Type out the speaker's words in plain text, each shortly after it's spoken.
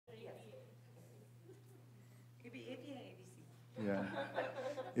Yeah.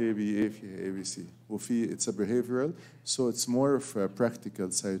 A في ABC وفي it's a behavioral, so it's more of a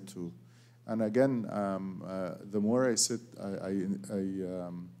practical side too. And again, the more I sit, I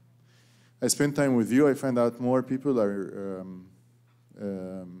spend time with you, I find out more people are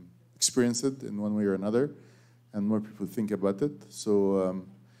experience it in one way or another, and more people think about it. So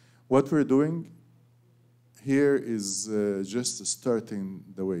what we're doing here is just starting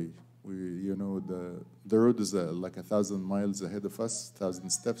the way. The road is like 1,000 miles ahead of us, 1,000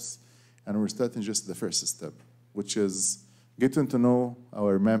 steps, and we're starting just the first step, which is getting to know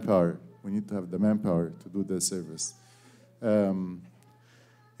our manpower. We need to have the manpower to do the service.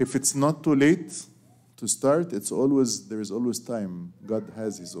 If it's not too late to start, there is always time. God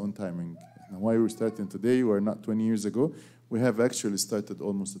has His own timing. And why we're starting today, we're not 20 years ago. We have actually started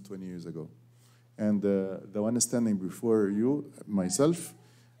almost 20 years ago. And the one standing before you, myself,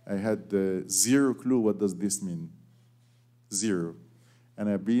 I had zero clue what does this mean. Zero. And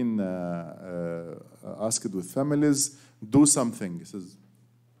I've been asked with families, do something. He says,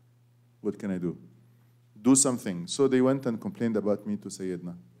 what can I do? Do something. So they went and complained about me to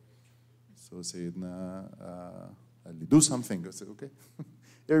Sayyidina. So Sayyidina, do something. I said, okay.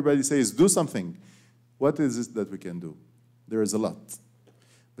 Everybody says, do something. What is it that we can do? There is a lot.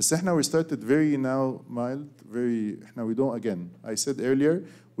 But now we started very now mild, now we don't, again, I said earlier,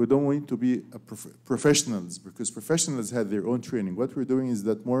 we don't want to be professionals, because professionals had their own training. What we're doing is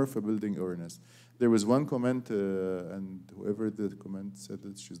that more of a building awareness. There was one comment, and whoever did the comment said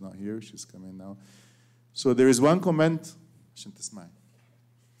that she's not here, she's coming now. So there is one comment,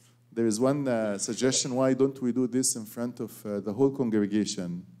 there is one suggestion, why don't we do this in front of the whole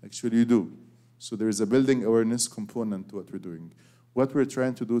congregation? Actually, you do. So there is a building awareness component to what we're doing. What we're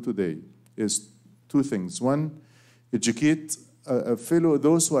trying to do today is two things. One, educate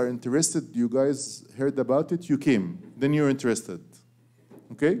those who are interested. You guys heard about it, you came, then you're interested.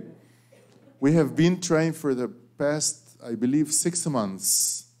 Okay? We have been trying for the past, I believe, 6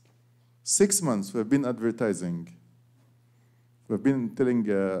 months. 6 months we've been advertising. We've been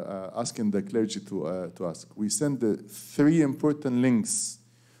asking the clergy to ask. We send 3 important links.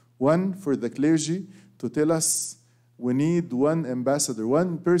 One for the clergy to tell us we need one ambassador,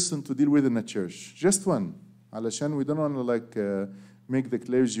 one person to deal with in a church. Just one. Alashan, we don't want to make the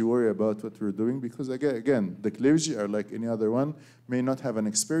clergy worry about what we're doing, because again, the clergy are like any other one, may not have an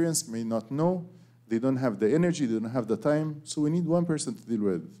experience, may not know, they don't have the energy, they don't have the time, so we need one person to deal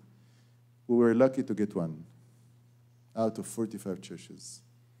with. We were lucky to get one out of 45 churches.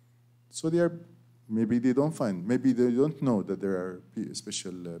 So maybe they don't know that there are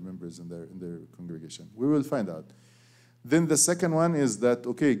special members in their congregation. We will find out. Then the second one is that,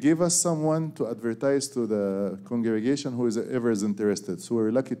 okay, give us someone to advertise to the congregation who is ever is interested. So we're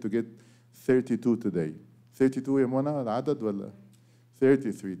lucky to get 32 today. 32 يا منى العدد ولا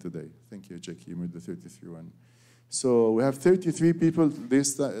 33 today. Thank you, Jackie. You made the 33 one. So we have 33 people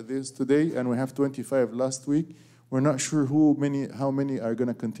this today, and we have 25 last week. We're not sure how many are going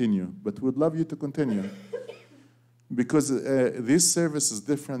to continue, but we'd love you to continue. Because this service is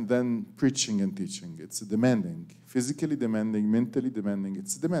different than preaching and teaching. It's demanding, physically demanding, mentally demanding.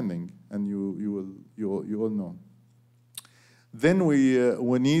 It's demanding, and you all know. Then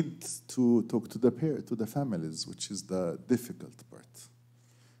we need to talk to the families, which is the difficult part.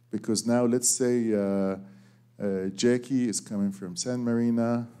 Because now let's say Jackie is coming from San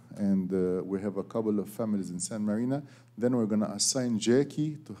Marina, and we have a couple of families in San Marina. Then we're going to assign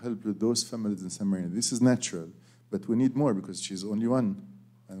Jackie to help with those families in San Marina. This is natural. But we need more because she's only one,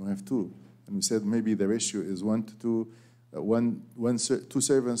 and we have 2. And we said maybe the ratio is 1 to 2, 2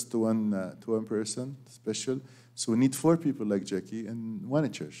 servants to one person, special. So we need 4 people like Jackie in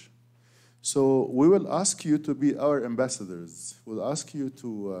one church. So we will ask you to be our ambassadors. We'll ask you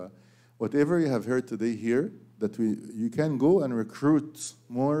to, whatever you have heard today here, that you can go and recruit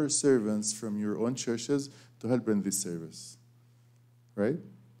more servants from your own churches to help in this service, right?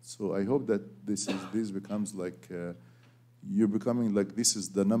 So I hope that this becomes like, you're becoming like this is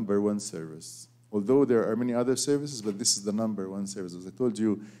the #1 service. Although there are many other services, but this is the #1 service. As I told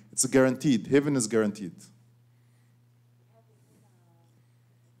you, it's guaranteed. Heaven is guaranteed.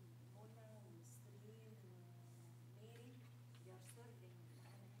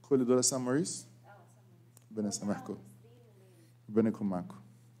 كل دول سان موريس ربنا يسامحكم ربنا يكون معكم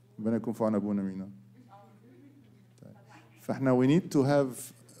ربنا يكون في عون ابونا مينا. فاحنا we need to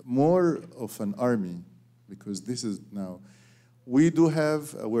have more of an army, because this is now, we do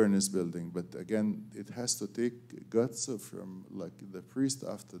have awareness building, but again, it has to take guts from like the priest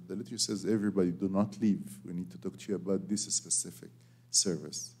after the liturgy says, everybody do not leave. We need to talk to you about this specific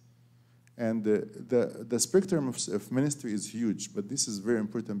service. And the spectrum of ministry is huge, but this is very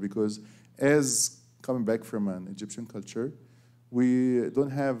important because as coming back from an Egyptian culture, we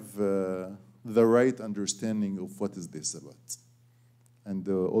don't have the right understanding of what is this about. And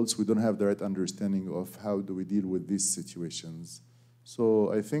also we don't have the right understanding of how do we deal with these situations.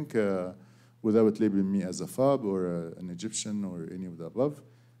 So I think without labeling me as a FAB or an Egyptian or any of the above,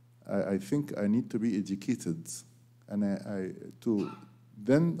 I think I need to be educated. And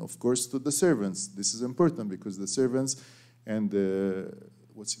then, of course, to the servants. This is important because the servants and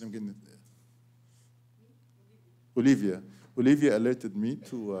what's your name again? Olivia. Olivia alerted me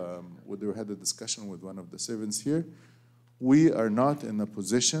to, we had a discussion with one of the servants here. We are not in a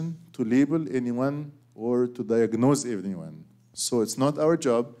position to label anyone or to diagnose anyone. So it's not our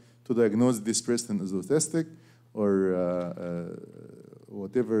job to diagnose this person as autistic or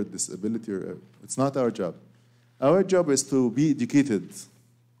whatever disability. It's not our job. Our job is to be educated,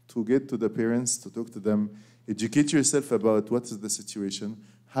 to get to the parents, to talk to them, educate yourself about what is the situation,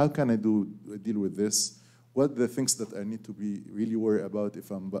 how can I deal with this, what are the things that I need to be really worried about if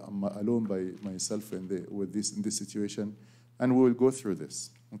I'm alone by myself in this situation, and we will go through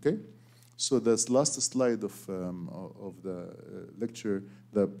this, okay? So this last slide of the lecture,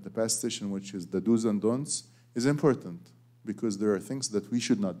 the past session, which is the do's and don'ts, is important because there are things that we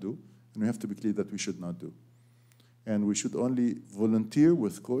should not do, and we have to be clear that we should not do. And we should only volunteer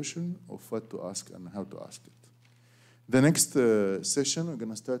with caution of what to ask and how to ask it. The next session, we're going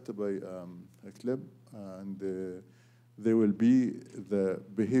to start by a clip, and there will be the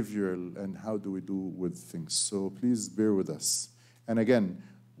behavioral and how do we do with things. So please bear with us. And again,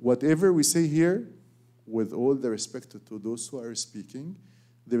 whatever we say here, with all the respect to those who are speaking,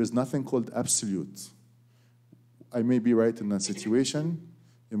 there is nothing called absolute. I may be right in a situation.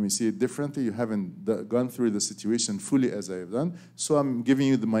 You may see it differently. You haven't gone through the situation fully as I have done. So I'm giving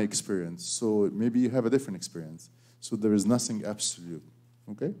you my experience. So maybe you have a different experience. So there is nothing absolute.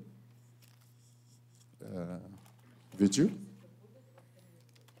 Okay? Video?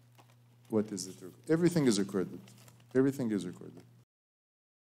 What is it? Everything is recorded. Everything is recorded.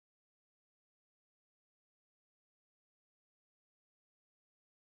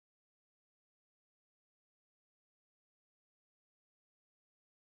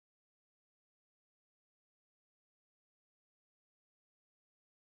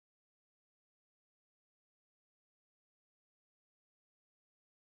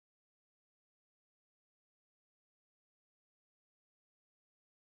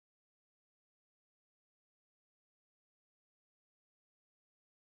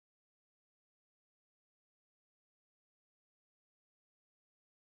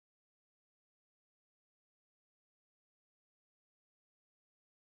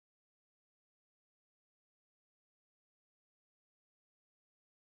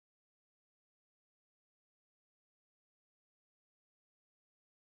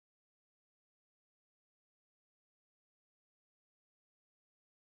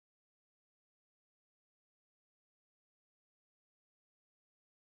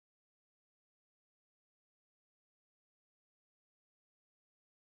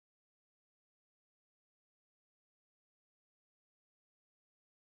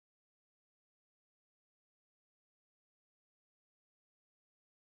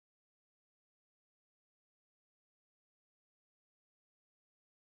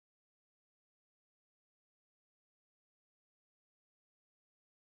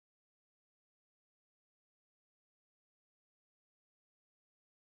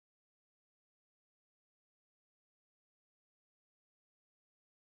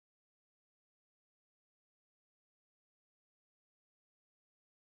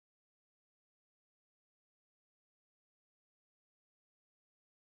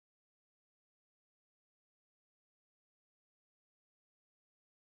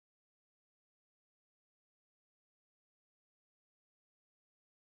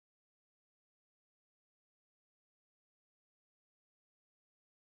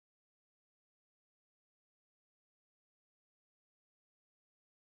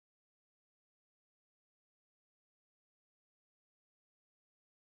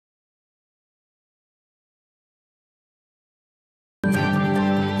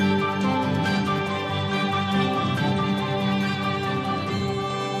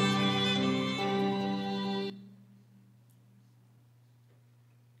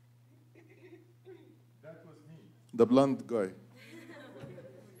 The blonde guy.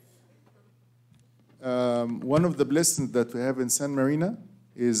 One of the blessings that we have in San Marina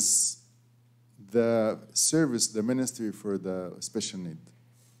is the service, the ministry for the special need.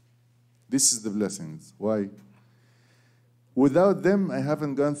 This is the blessings. Why? Without them, I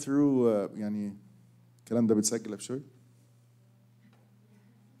haven't gone through يعني الكلام ده بيتسجل أبشر؟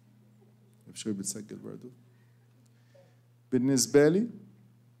 أبشر بيتسجل برضه. بالنسبة لي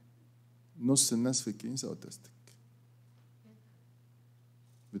نص الناس في الكنيسة أوتستيك.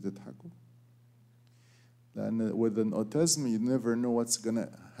 بتضحكوا؟ لأن with an autism you never know what's gonna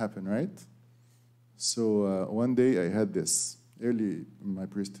happen, right? So one day I had this early in my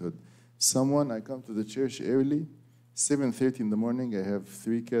priesthood. I come to the church early, 7:30 in the morning. I have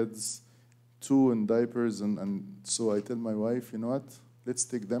 3 kids, 2 in diapers, and so I tell my wife, you know what? Let's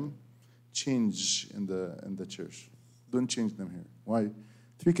take them, change in the church. Don't change them here. Why?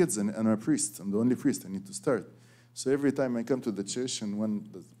 3 kids and I'm a priest. I'm the only priest. I need to start. So every time I come to the church, and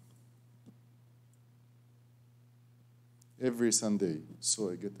every Sunday, so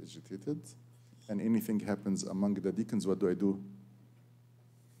I get agitated, and anything happens among the deacons, what do?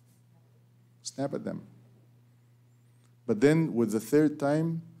 Snap at them. But then with the 3rd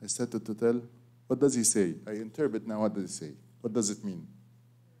time, I started to tell, what does he say? I interpret now, what does he say? What does it mean?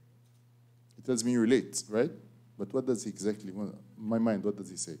 He tells me relate, right? But what does he exactly, in my mind, what does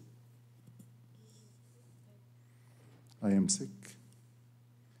he say? I am sick.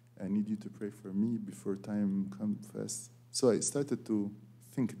 I need you to pray for me before time comes fast. So I started to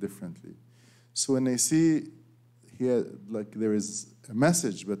think differently. So when I see here, like there is a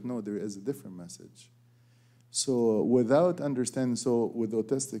message, but no, there is a different message. So without understanding, so with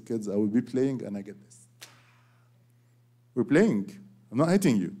autistic kids, I will be playing and I get this. We're playing. I'm not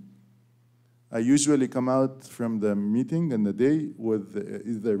hitting you. I usually come out from the meeting in the day with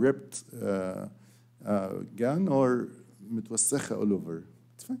either ripped gown or متوسخة all over.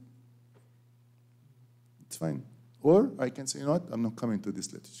 It's fine. It's fine. Or I can say, you know what, I'm not coming to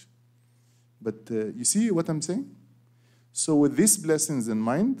this liturgy. But you see what I'm saying? So with these blessings in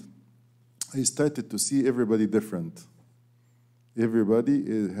mind, I started to see everybody different. Everybody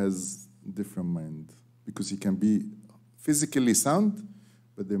has different mind. Because he can be physically sound,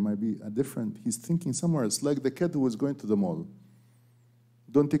 but there might be a different, he's thinking somewhere else, like the kid who was going to the mall.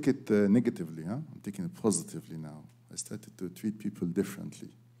 Don't take it negatively, huh? I'm taking it positively now. I started to treat people differently.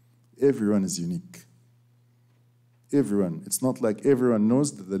 Everyone is unique. Everyone. It's not like everyone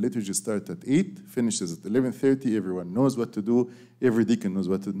knows that the liturgy starts at 8, finishes at 11:30. Everyone knows what to do. Every deacon knows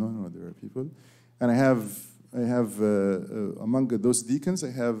what to do. No, there are people. And I have among those deacons,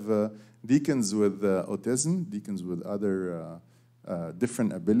 I have deacons with autism, deacons with other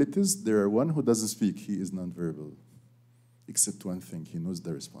different abilities. There are one who doesn't speak. He is nonverbal. Except one thing, he knows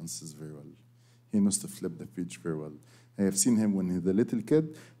the responses very well. He knows to flip the page very well. I have seen him when he was a little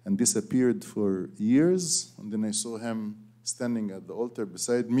kid and disappeared for years. And then I saw him standing at the altar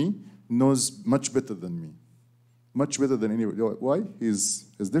beside me, knows much better than me. Much better than anybody. Why? He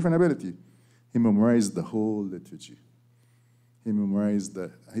has different ability. He memorized the whole liturgy.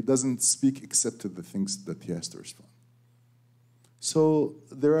 He doesn't speak except to the things that he has to respond. So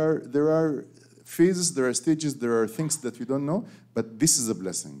there are phases, there are stages, there are things that we don't know, but this is a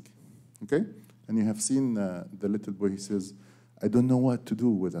blessing. Okay? And you have seen the little boy, he says, I don't know what to do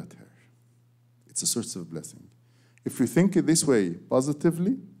without her. It's a source of blessing. If we think it this way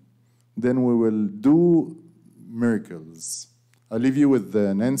positively, then we will do miracles. I'll leave you with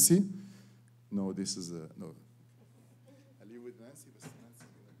Nancy. No, this is no. I'll leave you with Nancy, but Nancy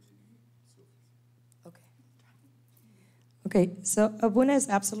Okay. Okay, so Abuna is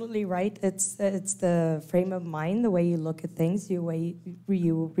absolutely right. It's the frame of mind, the way you look at things, you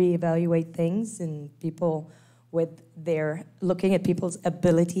reevaluate things, and people with their looking at people's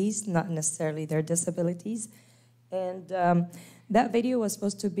abilities, not necessarily their disabilities. And that video was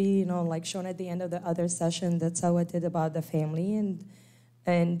supposed to be, like shown at the end of the other session that Sawa did about the family.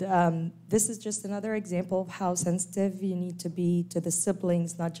 And this is just another example of how sensitive you need to be to the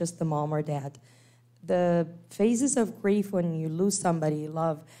siblings, not just the mom or dad. The phases of grief when you lose somebody you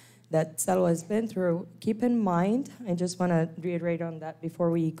love that Salwa has been through, keep in mind, I just want to reiterate on that before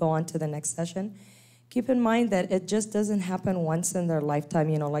we go on to the next session. Keep in mind that it just doesn't happen once in their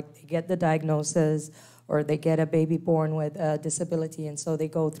lifetime, like they get the diagnosis or they get a baby born with a disability, and so they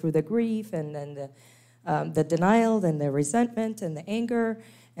go through the grief and then the denial, then the resentment and the anger,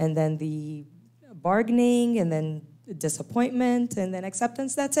 and then the bargaining, and then disappointment, and then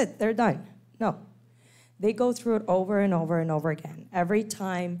acceptance. That's it. They're done. No. They go through it over and over and over again. Every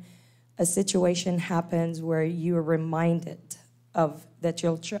time a situation happens where you are reminded of that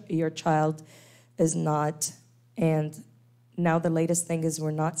your child is not, and now the latest thing is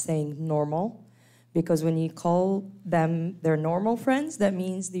we're not saying normal, because when you call them their normal friends, that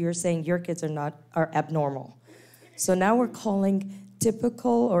means that you're saying your kids are abnormal. So now we're calling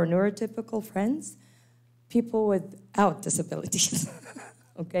typical or neurotypical friends people without disabilities.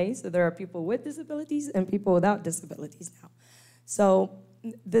 Okay, so there are people with disabilities and people without disabilities now. So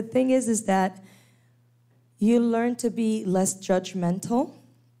the thing is that you learn to be less judgmental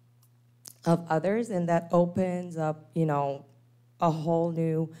of others, and that opens up, a whole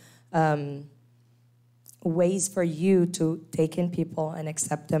new ways for you to take in people and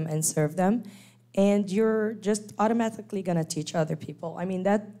accept them and serve them. And you're just automatically going to teach other people. I mean,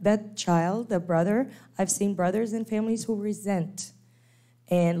 that child, the brother, I've seen brothers in families who resent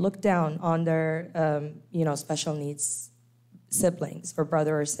and look down on their, special needs siblings or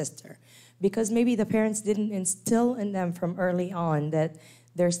brother or sister, because maybe the parents didn't instill in them from early on that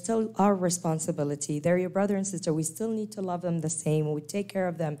they're still our responsibility. They're your brother and sister. We still need to love them the same. We take care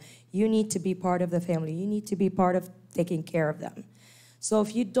of them. You need to be part of the family. You need to be part of taking care of them. So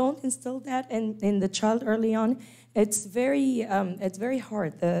if you don't instill that in the child early on, it's very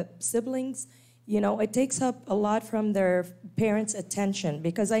hard. The siblings, it takes up a lot from their parents' attention,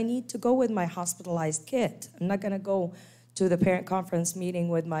 because I need to go with my hospitalized kid. I'm not going to go to the parent conference meeting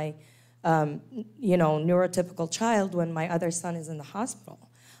with my neurotypical child when my other son is in the hospital.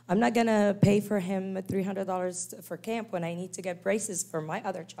 I'm not going to pay for him $300 for camp when I need to get braces for my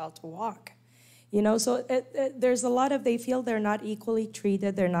other child to walk. So there's a lot of, they feel they're not equally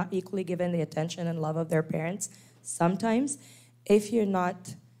treated, they're not equally given the attention and love of their parents sometimes, if you're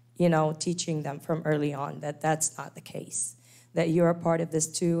not, teaching them from early on that that's not the case, that you're a part of this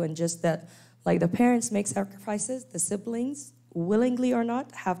too, and just that, like, the parents make sacrifices, the siblings, willingly or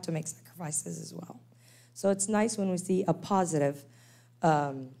not, have to make sacrifices as well. So it's nice when we see a positive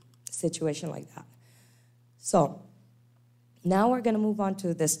situation like that. So now we're going to move on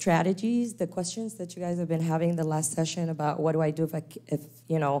to the strategies, the questions that you guys have been having the last session about what do I do if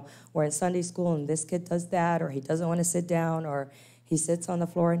we're in Sunday school and this kid does that, or he doesn't want to sit down, or he sits on the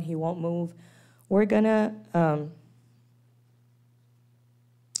floor and he won't move. We're going to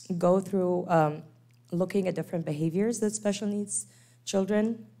go through looking at different behaviors that special needs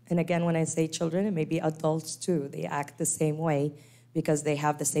children, and again, when I say children, it may be adults too. They act the same way because they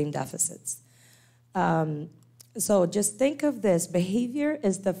have the same deficits. So just think of this. Behavior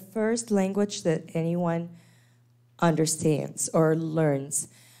is the first language that anyone understands or learns.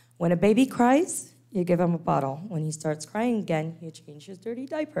 When a baby cries, you give him a bottle. When he starts crying again, you change his dirty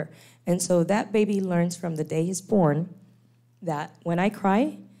diaper. And so that baby learns from the day he's born that when I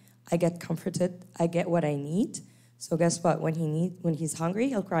cry, I get comforted, I get what I need. So guess what? When he's hungry,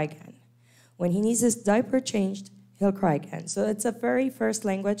 he'll cry again. When he needs his diaper changed, he'll cry again. So it's a very first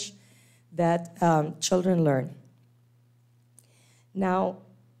language that children learn. Now,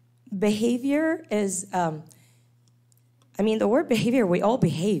 behavior is, the word behavior, we all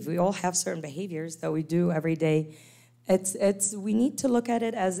behave. We all have certain behaviors that we do every day. We need to look at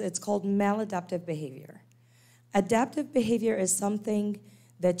it as, it's called maladaptive behavior. Adaptive behavior is something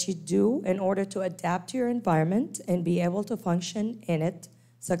that you do in order to adapt to your environment and be able to function in it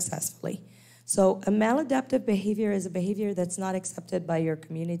successfully. So a maladaptive behavior is a behavior that's not accepted by your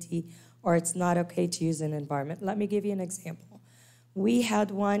community, or it's not okay to use in an environment. Let me give you an example. We had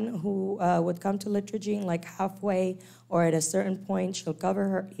one who would come to liturgy, and like halfway or at a certain point, she'll cover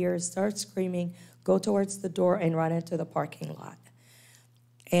her ears, start screaming, go towards the door, and run into the parking lot.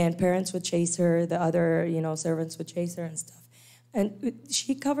 And parents would chase her, the other servants would chase her and stuff. And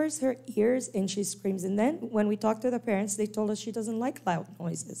she covers her ears and she screams. And then when we talked to the parents, they told us she doesn't like loud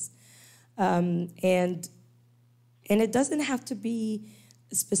noises. And it doesn't have to be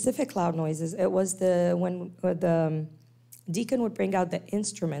specific loud noises. It was when the deacon would bring out the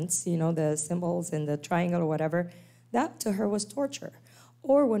instruments, the cymbals and the triangle or whatever, that to her was torture.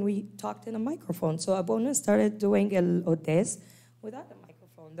 Or when we talked in a microphone. So Abona started doing El Odes without a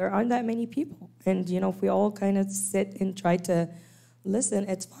microphone. There aren't that many people. And, if we all kind of sit and try to listen,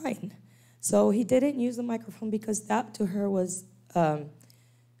 it's fine. So he didn't use the microphone because that to her was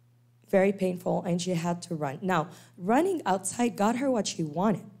very painful, and she had to run. Now, running outside got her what she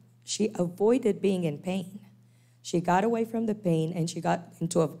wanted. She avoided being in pain. She got away from the pain, and she got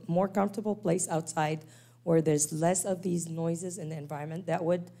into a more comfortable place outside where there's less of these noises in the environment that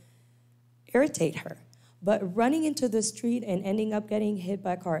would irritate her. But running into the street and ending up getting hit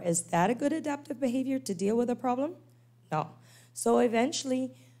by a car, is that a good adaptive behavior to deal with a problem? No. So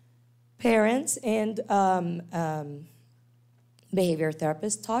eventually, parents and behavior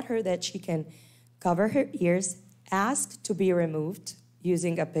therapists taught her that she can cover her ears, ask to be removed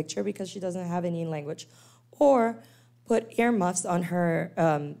using a picture because she doesn't have any language, or put earmuffs on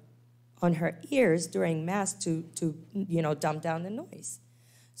her ears during Mass to dumb down the noise.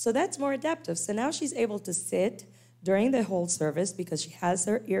 So that's more adaptive. So now she's able to sit during the whole service because she has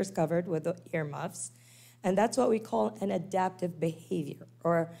her ears covered with the earmuffs, And that's what we call an adaptive behavior,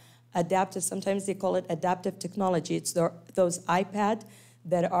 or adaptive, sometimes they call it adaptive technology. It's those iPad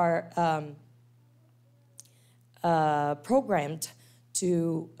that are programmed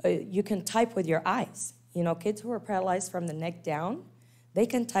to, you can type with your eyes. You know, kids who are paralyzed from the neck down, they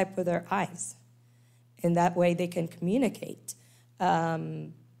can type with their eyes. In that way, they can communicate.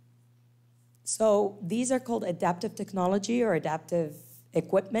 So these are called adaptive technology or adaptive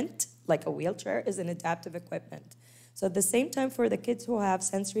equipment, like a wheelchair is an adaptive equipment. So at the same time, for the kids who have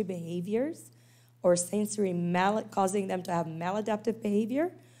sensory behaviors or causing them to have maladaptive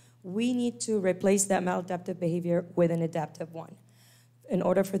behavior, we need to replace that maladaptive behavior with an adaptive one in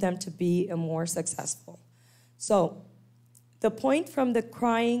order for them to be more successful. So the point from the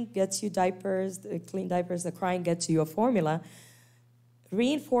crying gets you diapers, the clean diapers, the crying gets you a formula,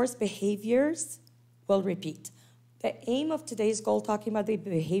 reinforced behaviors will repeat. The aim of today's goal, talking about the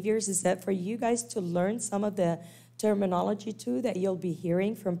behaviors, is that for you guys to learn some of the terminology too that you'll be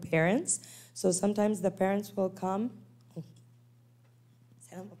hearing from parents. So sometimes the parents will come.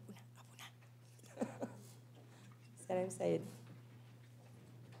 Salam Sayyid.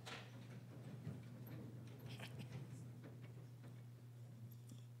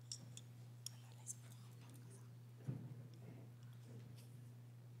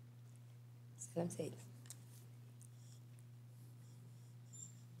 Salam Sayyid.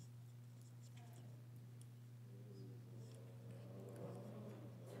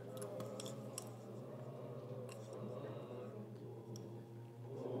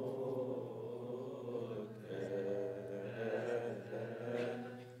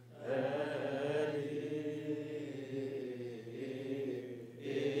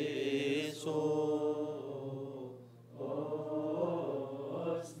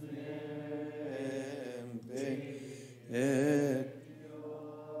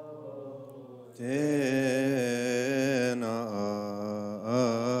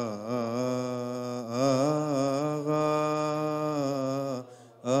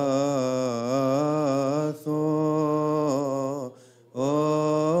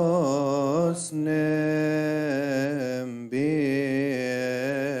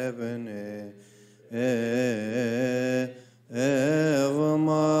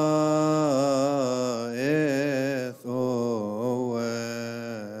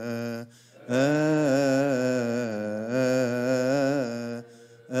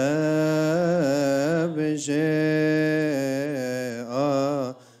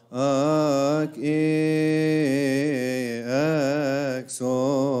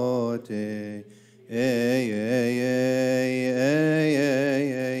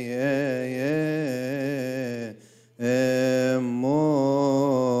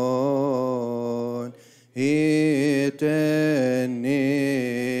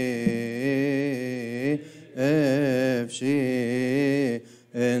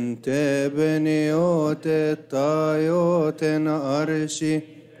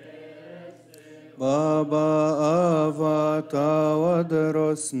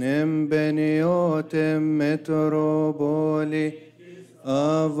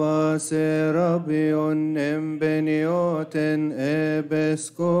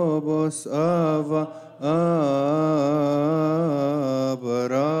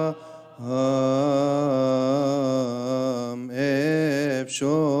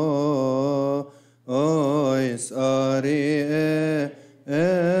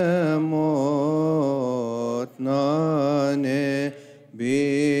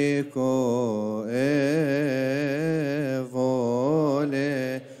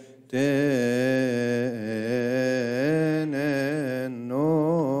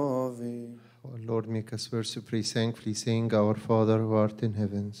 Make us worshipfully, thankfully sing, Our Father who art in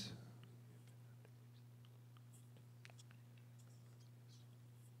heavens.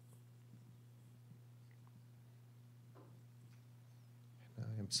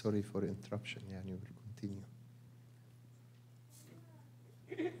 I am sorry for interruption, and you will continue.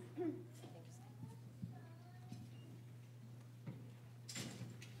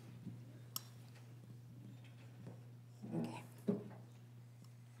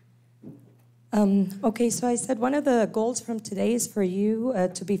 Okay, so I said one of the goals from today is for you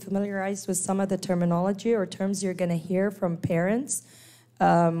to be familiarized with some of the terminology or terms you're going to hear from parents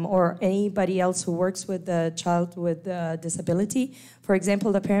or anybody else who works with a child with a disability. For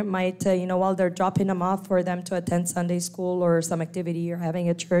example, the parent might, while they're dropping them off for them to attend Sunday school or some activity or having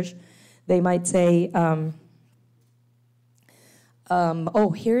a church, they might say,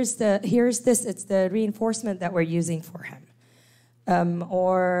 oh, here's this, it's the reinforcement that we're using for him.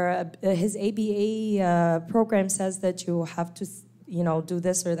 Or his ABA program says that you have to, do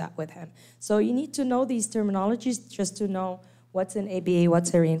this or that with him. So you need to know these terminologies just to know what's an ABA,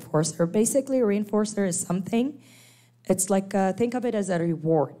 what's a reinforcer. Basically, a reinforcer is something, it's like, think of it as a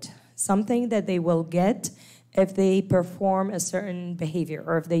reward, something that they will get if they perform a certain behavior,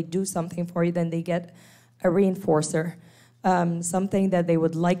 or if they do something for you, then they get a reinforcer. Something that they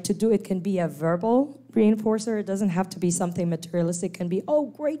would like to do. It can be a verbal reinforcer. It doesn't have to be something materialistic. It can be, oh,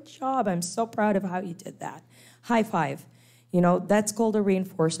 great job. I'm so proud of how you did that. High five. That's called a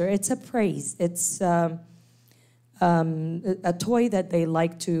reinforcer. It's a praise. It's a toy that they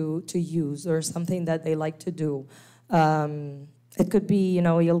like to use, or something that they like to do. It could be,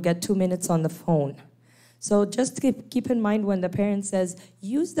 you'll get 2 minutes on the phone. So just keep in mind when the parent says,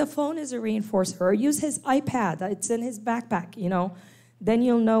 use the phone as a reinforcer, or use his iPad, it's in his backpack, then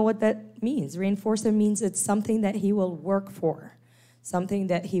you'll know what that means. Reinforcer means it's something that he will work for, something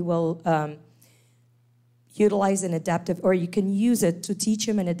that he will utilize an adaptive, or you can use it to teach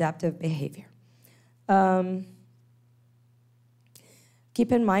him an adaptive behavior.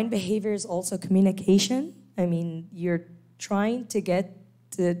 Keep in mind, behavior is also communication. I mean, you're trying to get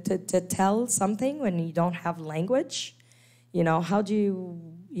to tell something when you don't have language. How do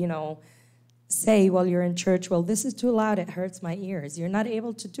you, say while you're in church, well, this is too loud, it hurts my ears. You're not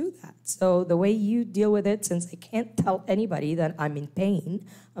able to do that. So the way you deal with it, since I can't tell anybody that I'm in pain,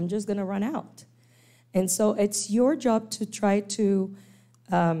 I'm just going to run out. And so it's your job to try to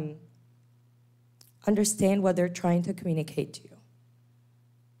understand what they're trying to communicate to you.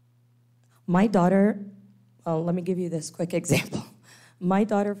 My daughter, well, let me give you this quick example. My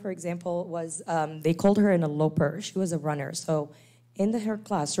daughter, for example, was, they called her an eloper. She was a runner. So in her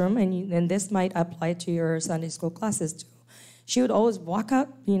classroom, and this might apply to your Sunday school classes too, she would always walk out,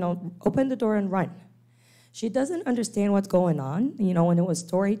 open the door and run. She doesn't understand what's going on. When it was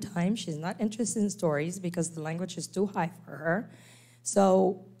story time, she's not interested in stories because the language is too high for her.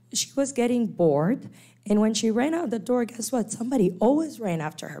 So she was getting bored. And when she ran out the door, guess what? Somebody always ran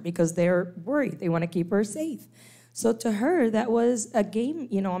after her because they're worried. They want to keep her safe. So to her, that was a game.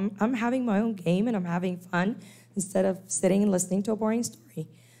 I'm having my own game and I'm having fun instead of sitting and listening to a boring story.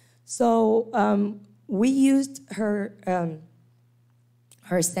 So we used her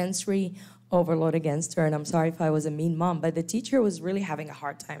sensory overload against her, and I'm sorry if I was a mean mom, but the teacher was really having a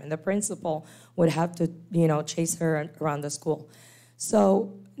hard time, and the principal would have to, chase her around the school.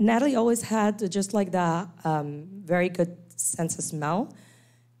 So Natalie always had, just like that, very good sense of smell,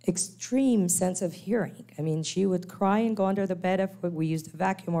 extreme sense of hearing. I mean, she would cry and go under the bed if we used a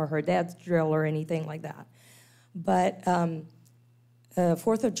vacuum or her dad's drill or anything like that. But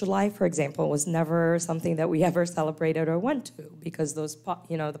 4th of July, for example, was never something that we ever celebrated or went to because those,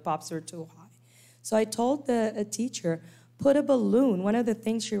 the pops were too high. So I told the teacher, put a balloon. One of the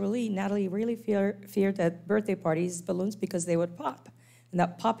things Natalie really feared at birthday parties, balloons, because they would pop. And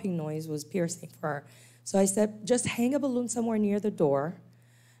that popping noise was piercing for her. So I said, just hang a balloon somewhere near the door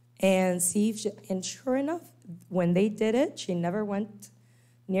and see if and sure enough, when they did it, she never went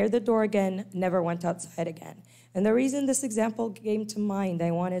near the door again, never went outside again. And the reason this example came to mind,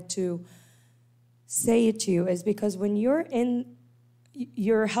 I wanted to say it to you, is because when you're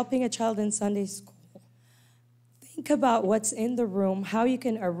helping a child in Sunday school, think about what's in the room, how you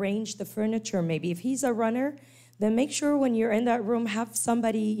can arrange the furniture maybe. If he's a runner, then make sure when you're in that room, have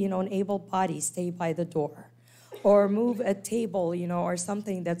somebody, an able body stay by the door. Or move a table, or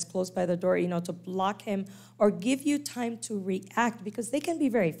something that's close by the door, to block him, or give you time to react, because they can be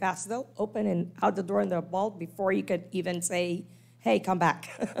very fast. They'll open and out the door and they'll bolt before you could even say, hey, come back,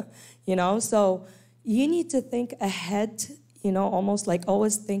 So you need to think ahead, almost like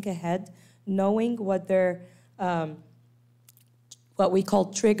always think ahead, knowing what their, what we call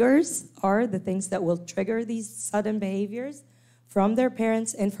triggers are, the things that will trigger these sudden behaviors from their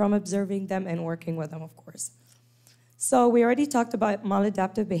parents and from observing them and working with them, of course. So we already talked about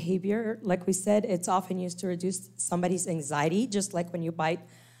maladaptive behavior. Like we said, it's often used to reduce somebody's anxiety, just like when you bite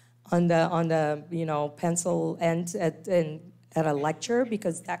on the pencil end at a lecture,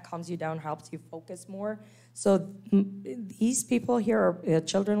 because that calms you down, helps you focus more. So these people here are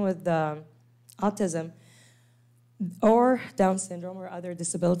children with autism or Down syndrome or other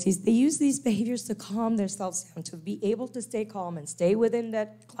disabilities. They use these behaviors to calm themselves down, to be able to stay calm and stay within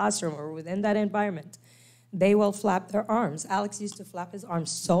that classroom or within that environment. They will flap their arms. Alex used to flap his arms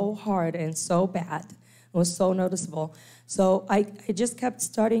so hard and so bad. It was so noticeable. So I just kept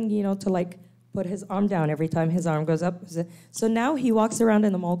starting, to put his arm down every time his arm goes up. So now he walks around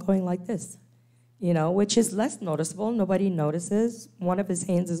in the mall going like this, which is less noticeable. Nobody notices. One of his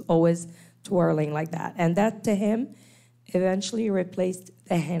hands is always twirling like that. And that, to him, eventually replaced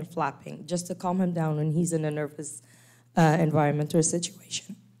the hand flapping, just to calm him down when he's in a nervous environment or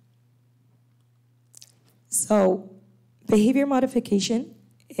situation. So behavior modification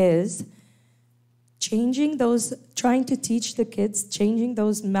is trying to teach the kids, changing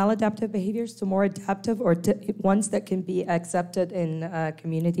those maladaptive behaviors to more adaptive or ones that can be accepted in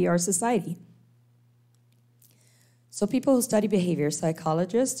community or society. So people who study behavior,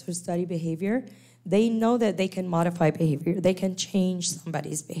 psychologists who study behavior, they know that they can modify behavior. They can change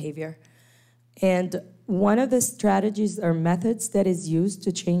somebody's behavior. And one of the strategies or methods that is used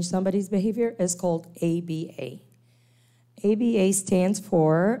to change somebody's behavior is called ABA. ABA stands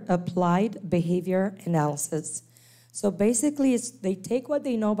for Applied Behavior Analysis. So basically, they take what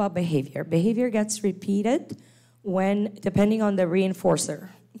they know about behavior. Behavior gets repeated depending on the reinforcer.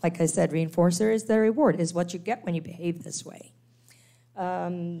 Like I said, reinforcer is the reward, is what you get when you behave this way.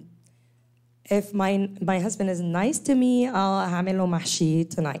 If my husband is nice to me, I'll أعمل له محشي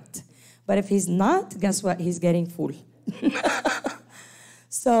tonight. But if he's not, guess what? He's getting full.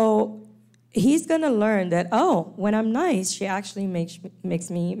 So he's going to learn that, oh, when I'm nice, she actually makes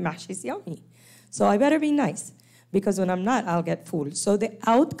me mahshi yummy. So I better be nice, because when I'm not, I'll get full. So the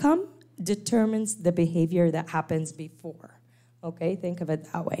outcome determines the behavior that happens before. Okay, think of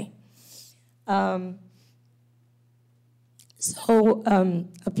it that way.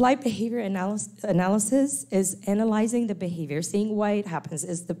 Applied behavior analysis is analyzing the behavior, seeing why it happens.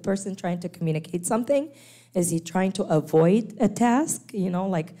 Is the person trying to communicate something? Is he trying to avoid a task?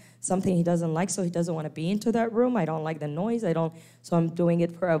 Like something he doesn't like, so he doesn't want to be into that room. I don't like the noise. So I'm doing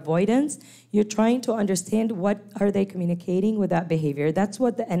it for avoidance. You're trying to understand what are they communicating with that behavior. That's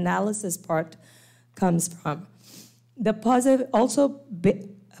what the analysis part comes from. The positive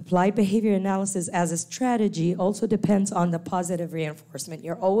applied behavior analysis as a strategy also depends on the positive reinforcement.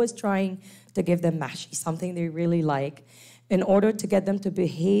 You're always trying to give them mahshi, something they really like, in order to get them to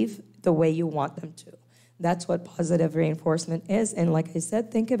behave the way you want them to. That's what positive reinforcement is. And like I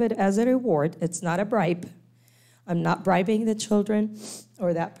said, think of it as a reward. It's not a bribe. I'm not bribing the children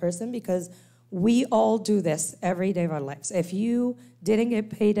or that person, because we all do this every day of our lives. If you didn't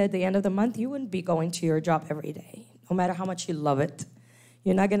get paid at the end of the month, you wouldn't be going to your job every day, no matter how much you love it.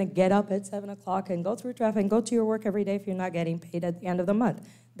 You're not going to get up at 7 o'clock and go through traffic and go to your work every day if you're not getting paid at the end of the month.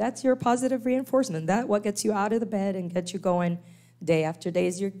 That's your positive reinforcement. That's what gets you out of the bed and gets you going day after day,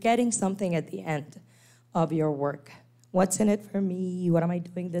 is you're getting something at the end of your work. What's in it for me? What am I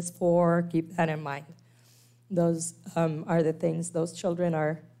doing this for? Keep that in mind. Those are the things those children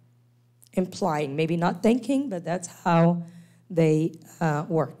are implying. Maybe not thinking, but that's how they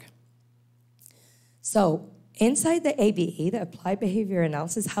work. So inside the ABA, the Applied Behavior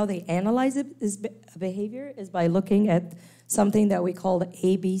Analysis, how they analyze behavior is by looking at something that we call the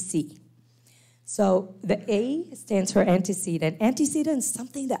ABC. So the A stands for antecedent. Antecedent is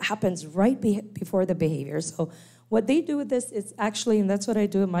something that happens right before the behavior. So what they do with this is actually, and that's what I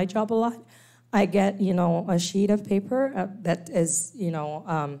do in my job a lot, I get, a sheet of paper that is,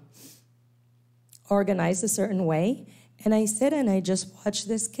 organized a certain way, and I sit and I just watch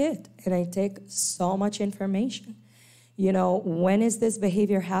this kid, and I take so much information. When is this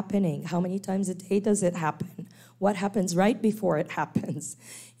behavior happening? How many times a day does it happen? What happens right before it happens?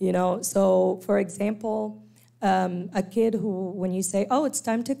 So for example, a kid who, when you say, oh, it's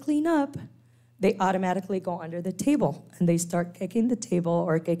time to clean up, they automatically go under the table, and they start kicking the table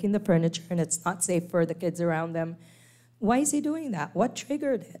or kicking the furniture, and it's not safe for the kids around them. Why is he doing that? What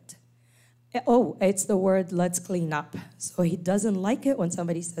triggered it? Oh, it's the word, let's clean up. So he doesn't like it when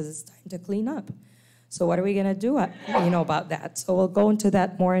somebody says it's time to clean up. So what are we going to do about that? So we'll go into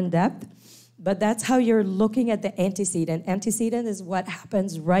that more in depth. But that's how you're looking at the antecedent. Antecedent is what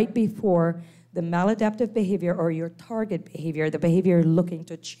happens right before the maladaptive behavior or your target behavior, the behavior you're looking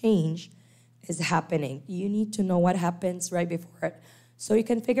to change, is happening. You need to know what happens right before it, so you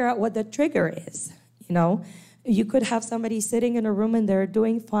can figure out what the trigger is. You could have somebody sitting in a room and they're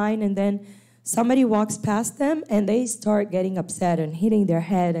doing fine, and then somebody walks past them and they start getting upset and hitting their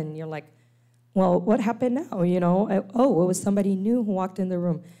head, and you're like, well, what happened now? Oh, it was somebody new who walked in the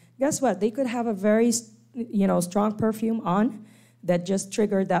room. Guess what? They could have a very, strong perfume on that just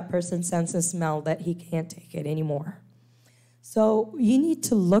triggered that person's sense of smell that he can't take it anymore. So you need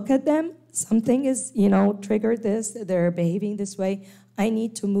to look at them. Something is, triggered this. They're behaving this way. I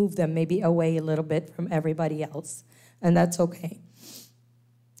need to move them maybe away a little bit from everybody else, and that's okay.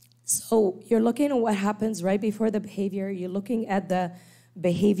 So you're looking at what happens right before the behavior. You're looking at the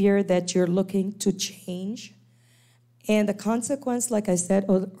behavior that you're looking to change. And the consequence, like I said,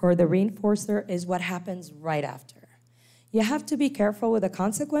 or the reinforcer, is what happens right after. You have to be careful with the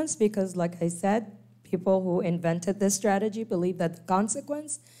consequence because, like I said, people who invented this strategy believe that the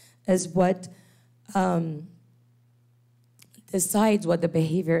consequence is what decides what the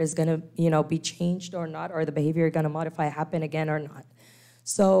behavior is going to, be changed or not, or the behavior you're going to modify happen again or not.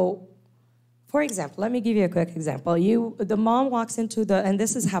 So, for example, let me give you a quick example. The mom walks into and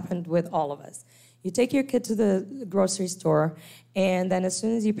this has happened with all of us. You take your kid to the grocery store, and then as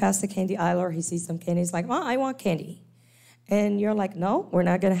soon as you pass the candy aisle or he sees some candy, he's like, "Mom, I want candy." And you're like, "No, we're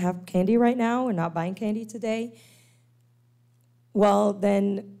not going to have candy right now. We're not buying candy today." Well,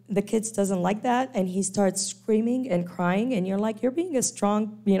 then the kid doesn't like that, and he starts screaming and crying, and you're like, "You're being a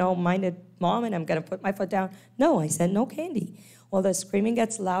strong, minded mom, and I'm going to put my foot down." "No, I said no candy." Well, the screaming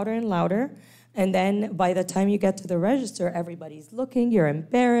gets louder and louder, and then by the time you get to the register, everybody's looking, you're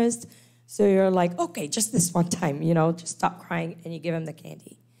embarrassed. So you're like, "Okay, just this one time, just stop crying," and you give him the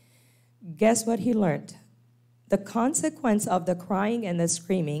candy. Guess what he learned? The consequence of the crying and the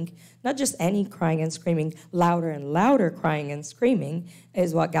screaming, not just any crying and screaming, louder and louder crying and screaming,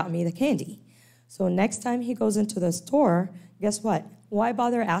 is what got me the candy. So next time he goes into the store, guess what? Why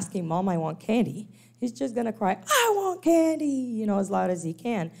bother asking, "Mom, I want candy"? He's just going to cry, "I want candy," as loud as he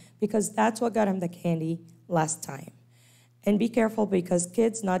can, because that's what got him the candy last time. And be careful, because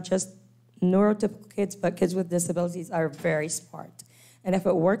kids, not just neurotypical kids, but kids with disabilities, are very smart. And if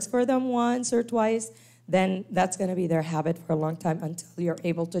it works for them once or twice, then that's going to be their habit for a long time until you're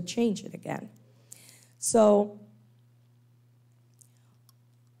able to change it again. So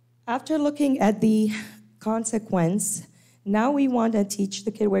after looking at the consequence, now we want to teach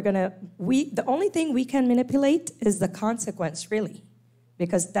the kid, the only thing we can manipulate is the consequence, really,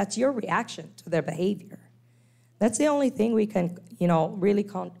 because that's your reaction to their behavior. That's the only thing we can, really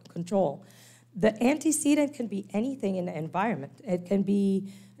control. The antecedent can be anything in the environment. It can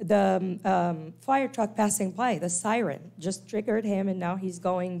be the fire truck passing by, the siren just triggered him, and now he's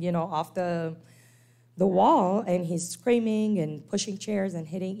going, off the wall, and he's screaming and pushing chairs and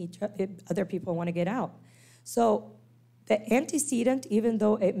hitting other people who want to get out. So the antecedent, even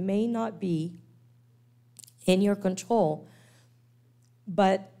though it may not be in your control,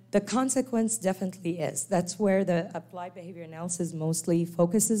 but the consequence definitely is. That's where the applied behavior analysis mostly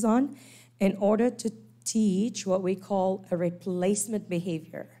focuses on, in order to teach what we call a replacement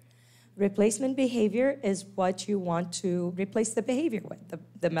behavior. Replacement behavior is what you want to replace the behavior with,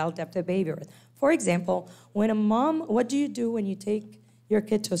 the maladaptive behavior with. For example, what do you do when you take your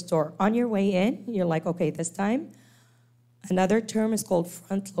kid to a store? On your way in, you're like, "Okay, this time." Another term is called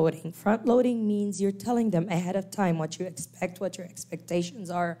front loading. Front loading means you're telling them ahead of time what you expect, what your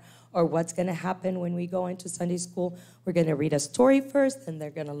expectations are, or what's going to happen when we go into Sunday school. We're going to read a story first, and they're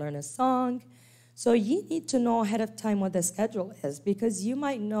going to learn a song. So you need to know ahead of time what the schedule is, because you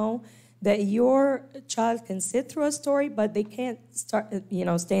might know that your child can sit through a story, but they can't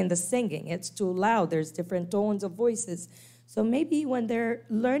stay in the singing. It's too loud. There's different tones of voices. So maybe when they're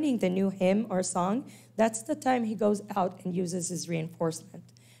learning the new hymn or song, that's the time he goes out and uses his reinforcement,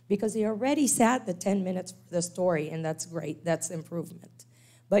 because he already sat the 10 minutes for the story, and that's great. That's improvement.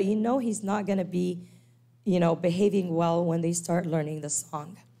 But he's not going to be, behaving well when they start learning the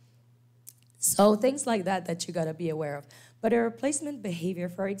song. So things like that you got to be aware of. But a replacement behavior,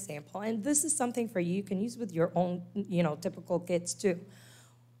 for example, and this is something for you can use with your own, typical kids too.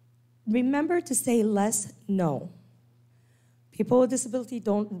 Remember to say less no. People with disability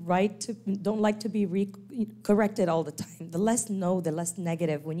don't like to be corrected all the time. The less no, the less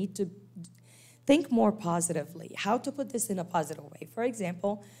negative. We need to think more positively. How to put this in a positive way? For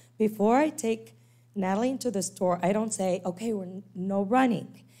example, before I take Natalie into the store, I don't say, "Okay, no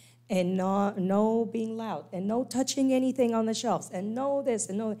running, and no being loud, and no touching anything on the shelves, and no this,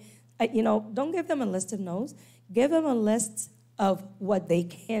 and no," don't give them a list of no's. Give them a list of what they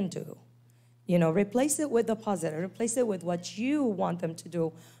can do. Replace it with the positive. Replace it with what you want them to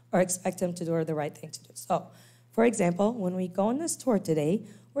do or expect them to do, or the right thing to do. So, for example, when we go in the store today,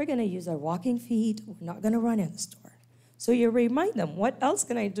 we're going to use our walking feet. We're not going to run in the store. So you remind them, what else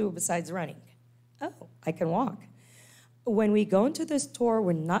can I do besides running? Oh, I can walk. When we go into the store,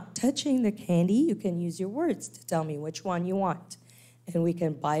 we're not touching the candy. You can use your words to tell me which one you want, and we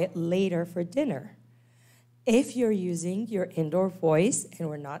can buy it later for dinner. If you're using your indoor voice and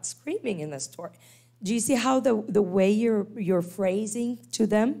we're not screaming in the store. Do you see how the way you're phrasing to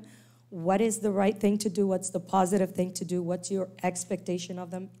them, what is the right thing to do, what's the positive thing to do, what's your expectation of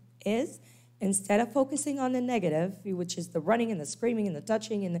them is? Instead of focusing on the negative, which is the running and the screaming and the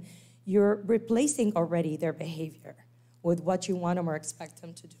touching, you're replacing already their behavior with what you want them or expect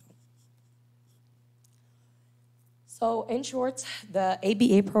them to do. So in short, the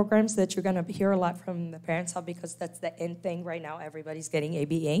ABA programs that you're going to hear a lot from the parents of, because that's the end thing right now, everybody's getting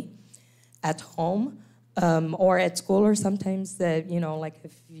ABA at home. Or at school, or sometimes that, like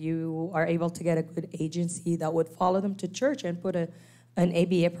if you are able to get a good agency that would follow them to church and put an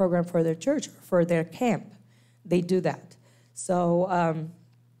ABA program for their church or for their camp, they do that. So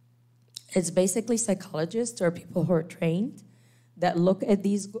it's basically psychologists or people who are trained that look at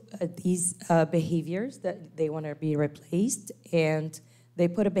these behaviors that they want to be replaced, and they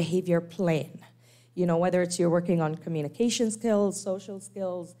put a behavior plan. Whether it's you're working on communication skills, social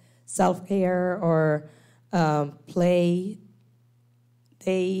skills, self-care, or play,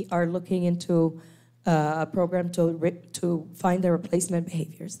 they are looking into a program to find the replacement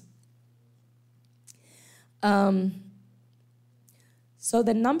behaviors. So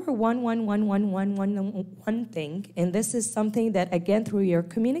the number one thing, and this is something that, again, through your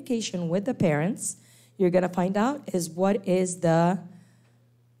communication with the parents, you're going to find out is what is the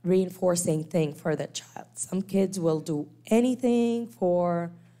reinforcing thing for the child. Some kids will do anything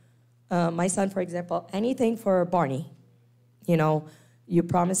for, my son, for example, anything for Barney. You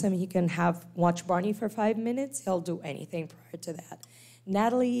promise him he can watch Barney for 5 minutes, he'll do anything prior to that.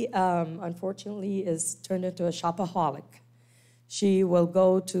 Natalie, unfortunately, is turned into a shopaholic. She will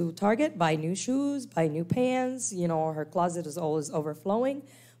go to Target, buy new shoes, buy new pants. Her closet is always overflowing.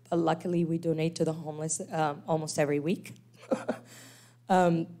 But luckily, we donate to the homeless almost every week.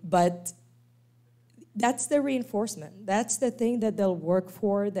 But that's the reinforcement. That's the thing that they'll work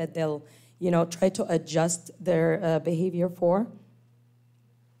for, that they'll, try to adjust their behavior for.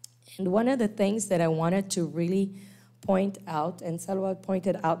 And one of the things that I wanted to really point out, and Salwa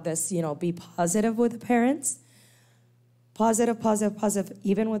pointed out this, be positive with the parents. Positive,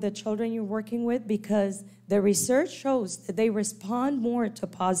 even with the children you're working with, because the research shows that they respond more to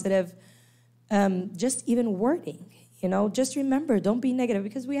positive, just even wording. Just remember, don't be negative,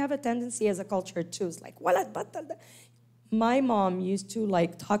 because we have a tendency as a culture too. It's like, my mom used to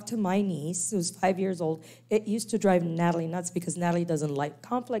talk to my niece, who's 5 years old. It used to drive Natalie nuts because Natalie doesn't like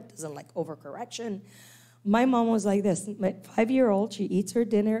conflict, doesn't like overcorrection. My mom was like this. My 5-year-old, she eats her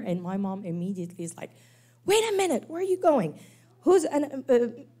dinner, and my mom immediately is like, wait a minute, where are you going?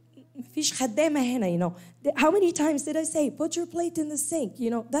 Fish خدامة هنا, How many times did I say, put your plate in the sink?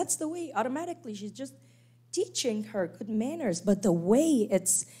 That's the way, automatically, she's just teaching her good manners. But the way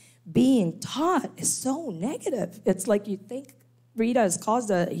it's being taught is so negative. It's like you think Rita has caused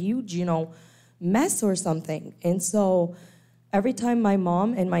a huge, mess or something. And so every time my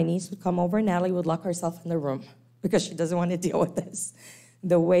mom and my niece would come over, Natalie would lock herself in the room because she doesn't want to deal with this.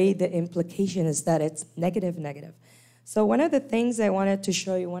 The way the implication is that it's negative. So one of the things I wanted to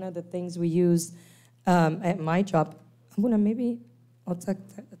show you, one of the things we use at my job, maybe I'll take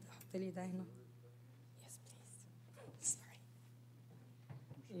yes, please. Sorry.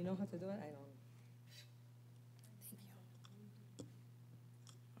 You know how to do it?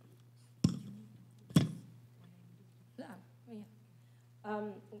 I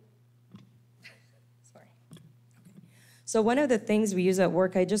don't. Thank you. Sorry. So one of the things we use at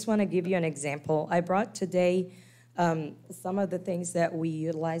work, I just want to give you an example. I brought today some of the things that we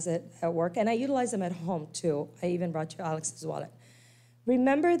utilize at work, and I utilize them at home too. I even brought you Alex's wallet.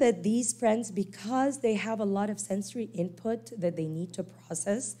 Remember that these friends, because they have a lot of sensory input that they need to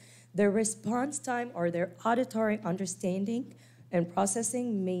process, their response time or their auditory understanding and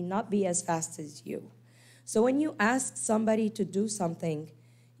processing may not be as fast as you. So when you ask somebody to do something,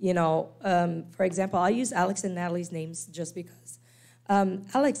 for example, I'll use Alex and Natalie's names just because.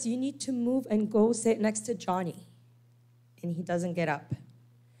 Alex, you need to move and go sit next to Johnny. And he doesn't get up.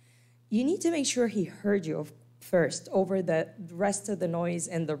 You need to make sure he heard you first over the rest of the noise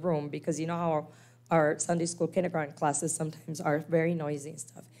in the room, because you know how our Sunday school kindergarten classes sometimes are very noisy and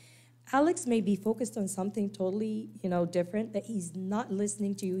stuff. Alex may be focused on something totally, different, that he's not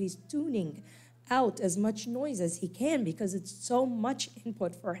listening to you. He's tuning out as much noise as he can because it's so much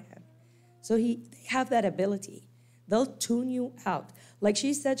input for him. So they have that ability. They'll tune you out. Like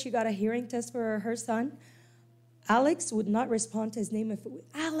she said, she got a hearing test for her son. Alex would not respond to his name.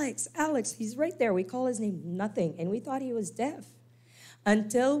 Alex, he's right there. We call his name nothing. And we thought he was deaf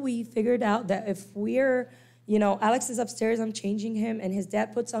until we figured out that if we're, Alex is upstairs, I'm changing him, and his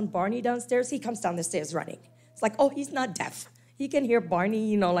dad puts on Barney downstairs, he comes down the stairs running. It's like, oh, he's not deaf. He can hear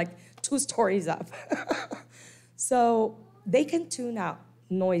Barney, 2 stories up. So they can tune out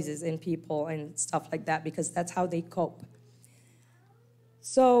noises in people and stuff like that because that's how they cope.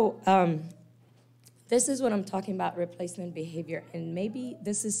 So this is what I'm talking about, replacement behavior. And maybe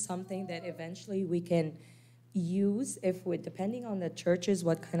this is something that eventually we can use depending on the churches,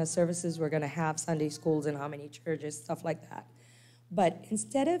 what kind of services we're going to have, Sunday schools and how many churches, stuff like that. But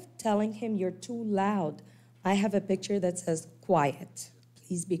instead of telling him you're too loud, I have a picture that says quiet.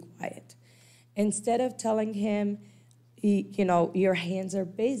 Please be quiet. Instead of telling him, you know, your hands are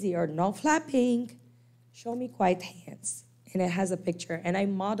busy or no flapping, show me quiet hands. And it has a picture, and I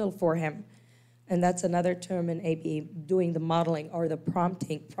model for him. And that's another term in ABA, doing the modeling or the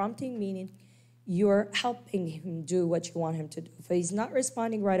prompting. Prompting meaning you're helping him do what you want him to do. If he's not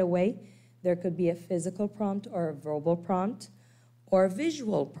responding right away, there could be a physical prompt or a verbal prompt or a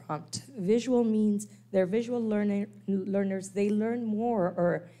visual prompt. Visual means they're visual learners. They learn more,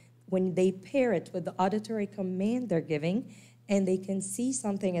 or when they pair it with the auditory command they're giving and they can see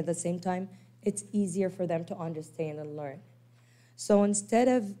something at the same time, it's easier for them to understand and learn. So instead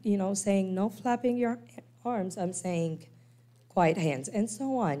of, you know, saying no flapping your arms, I'm saying quiet hands and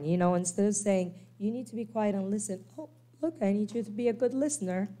so on. You know, instead of saying you need to be quiet and listen, oh, look, I need you to be a good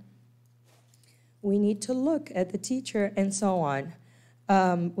listener. We need to look at the teacher and so on.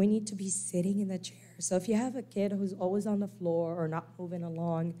 We need to be sitting in the chair. So if you have a kid who's always on the floor or not moving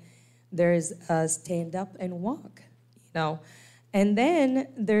along, there's a stand up and walk, you know. And then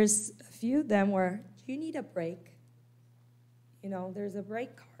there's a few of them where you need a break. You know, there's a break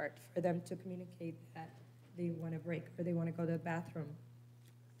card for them to communicate that they want a break or they want to go to the bathroom.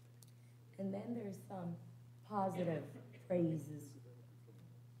 And then there's some positive phrases.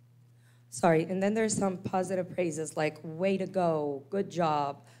 And then there's some positive phrases like, way to go, good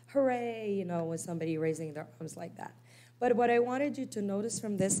job, hooray, you know, with somebody raising their arms like that. But what I wanted you to notice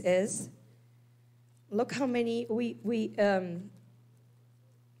from this is, look how many, we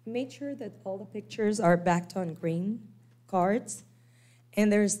made sure that all the pictures are backed on green cards.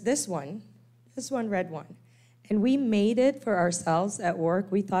 And there's this one red one. And we made it for ourselves at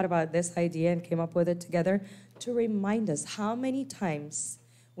work. We thought about this idea and came up with it together to remind us how many times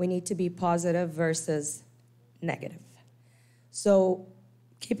we need to be positive versus negative. So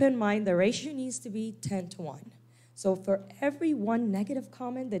keep in mind the ratio needs to be 10-1. So for every one negative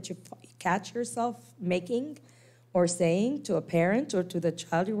comment that you catch yourself making or saying to a parent or to the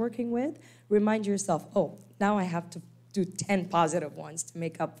child you're working with, remind yourself, oh, now I have to do 10 positive ones to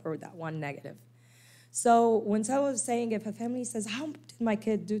make up for that one negative. So when someone was saying, if a family says, how did my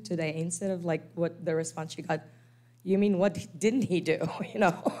kid do today? Instead of like what the response you got, you mean what didn't he do, you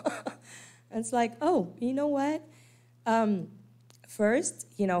know? It's like, oh, you know what? First,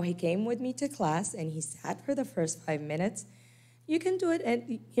 you know, he came with me to class and he sat for the first 5 minutes. You can do it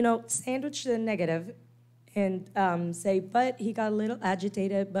and, you know, sandwich the negative and say, but he got a little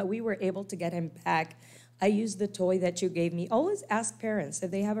agitated, but we were able to get him back. I used the toy that you gave me. Always ask parents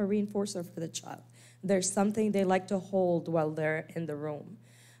if they have a reinforcer for the child. There's something they like to hold while they're in the room.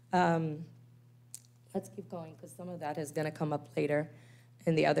 Let's keep going because some of that is going to come up later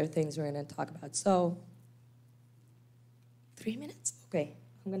in the other things we're going to talk about. So, 3 minutes? Okay,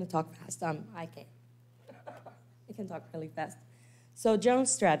 I'm going to talk fast. I can. I can talk really fast. So, Jones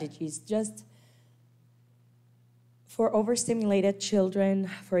strategies, just for overstimulated children,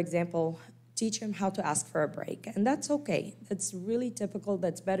 for example, teach them how to ask for a break. And that's okay. That's really typical.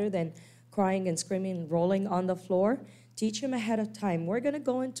 That's better than crying and screaming and rolling on the floor. Teach them ahead of time. We're going to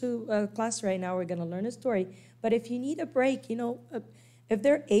go into a class right now. We're going to learn a story. But if you need a break, you know, if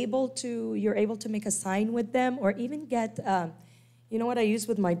they're able to, you're able to make a sign with them or even get, you know what I use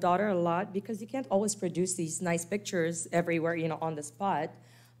with my daughter a lot, because you can't always produce these nice pictures everywhere, you know, on the spot.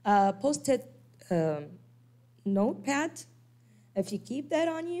 Post-it notepad. If you keep that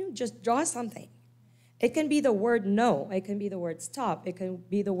on you, just draw something. It can be the word no. It can be the word stop. It can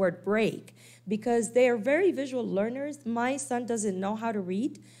be the word break, because they are very visual learners. My son doesn't know how to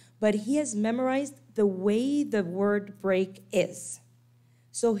read, but he has memorized the way the word break is.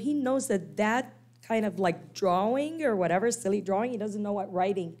 So he knows that that kind of like drawing or whatever, silly drawing, he doesn't know what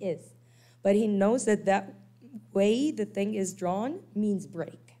writing is. But he knows that that way the thing is drawn means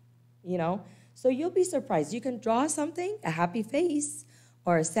break, you know? So you'll be surprised. You can draw something, a happy face,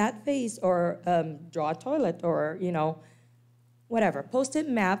 or a sad face, or draw a toilet, or, you know, whatever. Post-it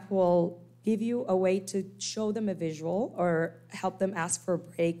map will give you a way to show them a visual or help them ask for a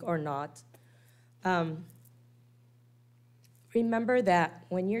break or not. Remember that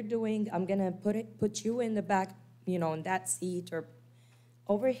when you're doing, I'm going to put you in the back, you know, in that seat, or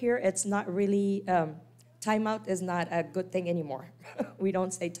over here, it's not really, timeout is not a good thing anymore. We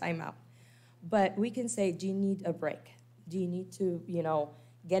don't say timeout. But we can say, do you need a break? Do you need to, you know,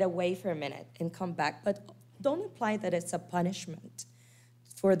 get away for a minute and come back? But don't imply that it's a punishment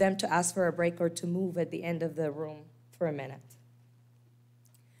for them to ask for a break or to move at the end of the room for a minute.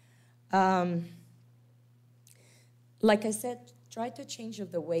 Like I said, try to change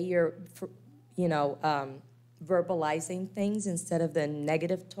the way you're, you know, verbalizing things instead of the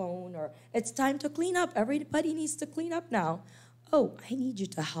negative tone, or it's time to clean up. Everybody needs to clean up now. Oh, I need you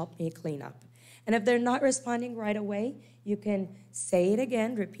to help me clean up. And if they're not responding right away, you can say it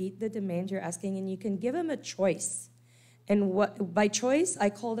again, repeat the demand you're asking, and you can give them a choice. And what by choice, I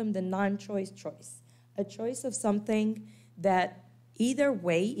call them the non-choice choice. A choice of something that either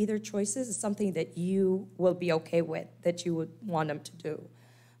way, either choices is something that you will be okay with, that you would want them to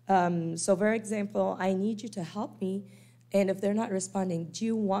do. So for example, I need you to help me, and if they're not responding, do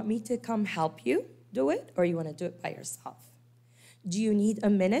you want me to come help you do it, or you want to do it by yourself? Do you need a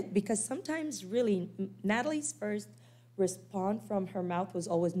minute? Because sometimes really, Natalie's first response from her mouth was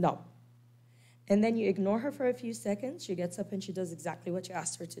always no. And then you ignore her for a few seconds, she gets up and she does exactly what you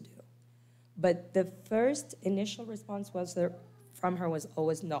asked her to do. But the first initial response from her was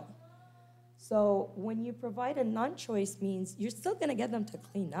always no. So when you provide a non-choice means you're still gonna get them to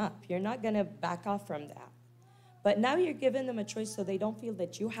clean up. You're not gonna back off from that. But now you're giving them a choice so they don't feel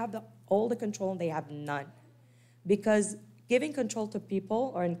that you have all the control and they have none. Because giving control to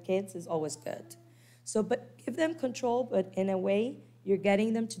people or in kids is always good. So, but give them control, but in a way, you're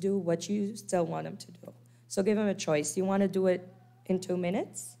getting them to do what you still want them to do. So give them a choice. You want to do it in 2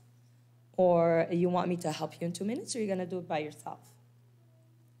 minutes? Or you want me to help you in 2 minutes? Or you're going to do it by yourself?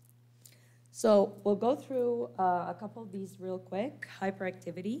 So we'll go through a couple of these real quick.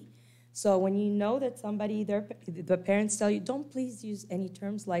 Hyperactivity. So when you know that somebody, the parents tell you, don't please use any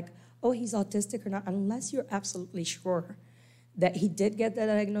terms like, oh, he's autistic or not, unless you're absolutely sure that he did get the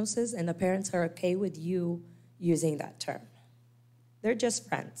diagnosis and the parents are okay with you using that term. They're just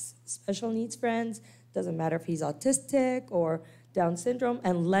friends, special needs friends. Doesn't matter if he's autistic or Down syndrome,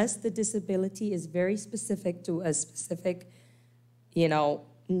 unless the disability is very specific to a specific,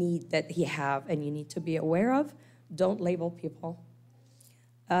 need that he have and you need to be aware of. Don't label people.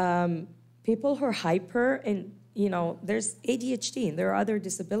 People who are hyper and, there's ADHD and there are other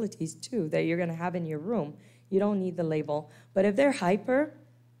disabilities too that you're gonna have in your room. You don't need the label. But if they're hyper,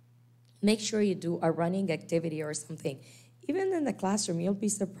 make sure you do a running activity or something. Even in the classroom, you'll be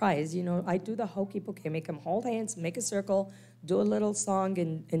surprised. I do the hokey pokey, make them hold hands, make a circle, do a little song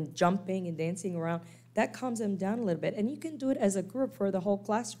and jumping and dancing around. That calms them down a little bit. And you can do it as a group for the whole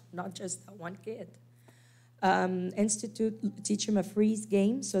classroom, not just that one kid. Teach them a freeze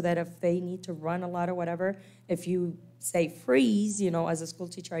game so that if they need to run a lot or whatever, if you say freeze, as a school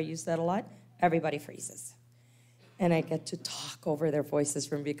teacher, I use that a lot, everybody freezes. And I get to talk over their voices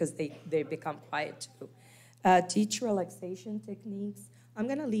from because they become quiet too. Teach relaxation techniques. I'm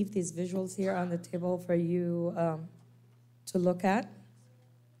gonna leave these visuals here on the table for you to look at.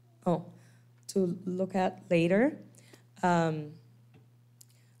 To look at later.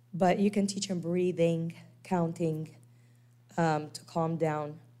 But you can teach them breathing, counting, to calm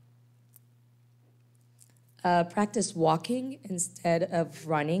down. Practice walking instead of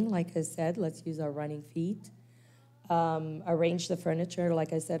running, like I said. Let's use our running feet. Arrange the furniture,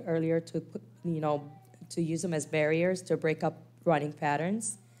 like I said earlier, to put, to use them as barriers to break up running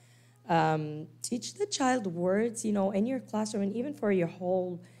patterns. Teach the child words, in your classroom and even for your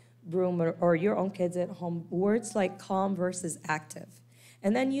whole room or your own kids at home, words like calm versus active.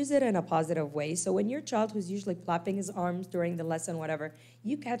 And then use it in a positive way. So when your child who's usually flapping his arms during the lesson, whatever,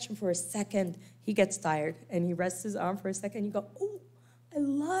 you catch him for a second, he gets tired and he rests his arm for a second, you go, oh, I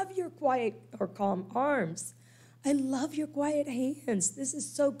love your quiet or calm arms. I love your quiet hands. This is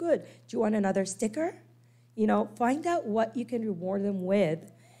so good. Do you want another sticker? Find out what you can reward them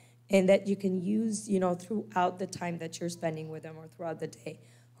with and that you can use, throughout the time that you're spending with them or throughout the day.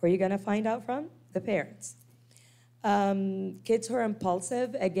 Who are you going to find out from? The parents. Kids who are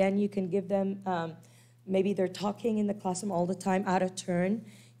impulsive, again, you can give them, maybe they're talking in the classroom all the time, out of turn.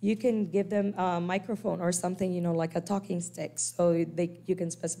 You can give them a microphone or something, like a talking stick. So you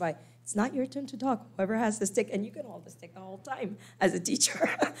can specify, it's not your turn to talk. Whoever has the stick, and you can hold the stick the whole time as a teacher.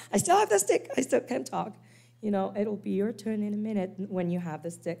 I still have the stick. I still can talk. It'll be your turn in a minute when you have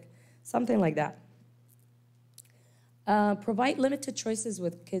the stick. Something like that. Provide limited choices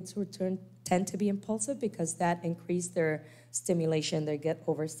with kids who tend to be impulsive because that increases their stimulation. They get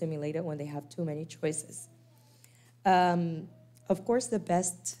overstimulated when they have too many choices. Of course, the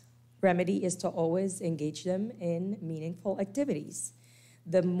best remedy is to always engage them in meaningful activities.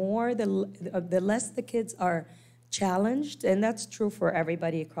 The less the kids are challenged, and that's true for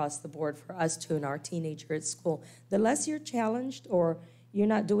everybody across the board, for us too, and our teenager at school. The less you're challenged or you're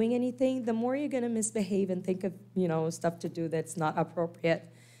not doing anything, the more you're going to misbehave and think of, stuff to do that's not appropriate.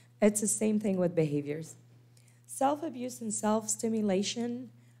 It's the same thing with behaviors. Self-abuse and self-stimulation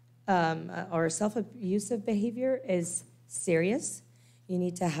or self-abusive behavior is serious. You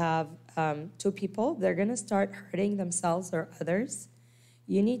need to have two people. They're going to start hurting themselves or others.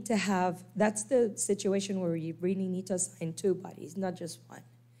 You need to have, that's the situation where you really need to assign two buddies, not just one.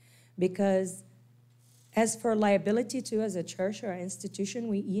 Because As for liability too, as a church or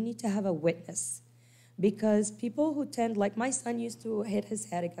institution, you need to have a witness. Because people who tend, like my son used to hit his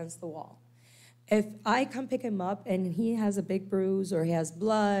head against the wall. If I come pick him up and he has a big bruise or he has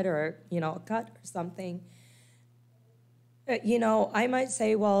blood or, a cut or something, I might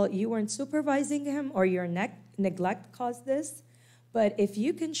say, well, you weren't supervising him or your neglect caused this. But if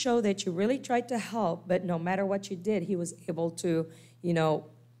you can show that you really tried to help, but no matter what you did, he was able to,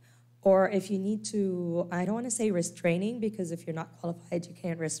 or if you need to, I don't want to say restraining, because if you're not qualified, you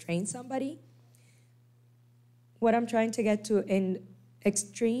can't restrain somebody. What I'm trying to get to, in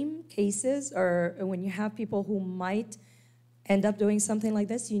extreme cases, or when you have people who might end up doing something like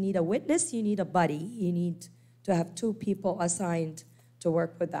this, you need a witness, you need a buddy, you need to have two people assigned to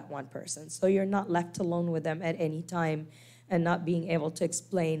work with that one person. So you're not left alone with them at any time and not being able to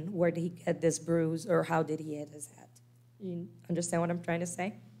explain where did he get this bruise or how did he hit his head. You understand what I'm trying to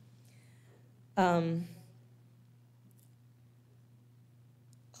say?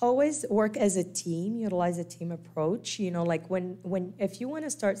 Always work as a team, utilize a team approach. Like if you want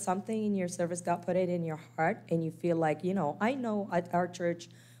to start something in your service, God put it in your heart, and you feel like, I know at our church,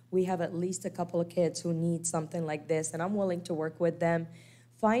 we have at least a couple of kids who need something like this, and I'm willing to work with them.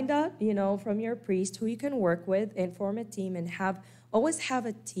 Find out, from your priest who you can work with, and form a team, and always have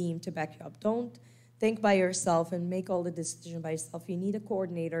a team to back you up. Don't think by yourself and make all the decisions by yourself. You need a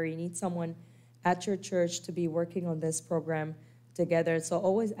coordinator. You need someone at your church to be working on this program together. So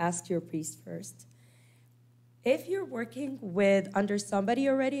always ask your priest first. If you're working under somebody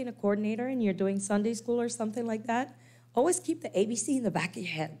already, in a coordinator, and you're doing Sunday school or something like that, always keep the ABC in the back of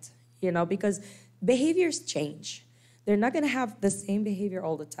your head, because behaviors change. They're not going to have the same behavior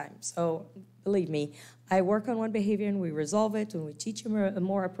all the time. So believe me, I work on one behavior and we resolve it and we teach him a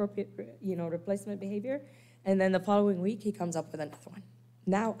more appropriate, replacement behavior. And then the following week, he comes up with another one.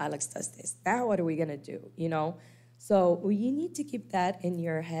 Now Alex does this. Now what are we going to do, So you need to keep that in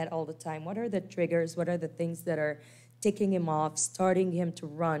your head all the time. What are the triggers? What are the things that are ticking him off, starting him to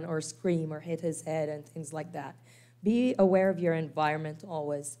run or scream or hit his head and things like that? Be aware of your environment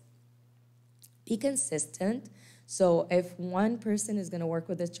always. Be consistent. So if one person is going to work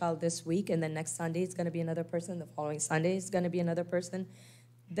with this child this week and then next Sunday it's going to be another person, the following Sunday is going to be another person,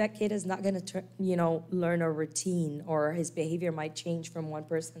 that kid is not going to, learn a routine, or his behavior might change from one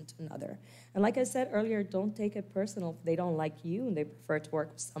person to another. And like I said earlier, don't take it personal if they don't like you and they prefer to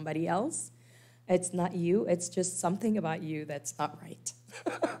work with somebody else. It's not you. It's just something about you that's not right.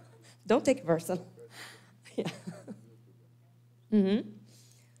 Don't take it personal. Yeah.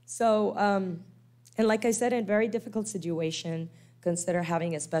 So, and like I said, in very difficult situation, consider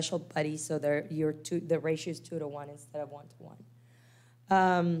having a special buddy so the ratio is 2 to 1 instead of 1 to 1.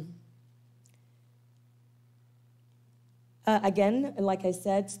 Again, like I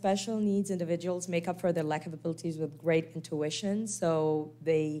said, special needs individuals make up for their lack of abilities with great intuition, so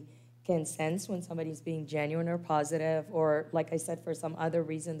they can sense when somebody's being genuine or positive, or like I said, for some other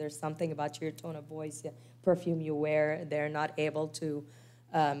reason, there's something about your tone of voice, perfume you wear, they're not able to,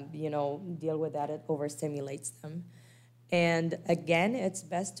 deal with that. It overstimulates them. And again, it's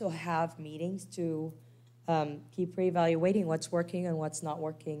best to have meetings to keep reevaluating what's working and what's not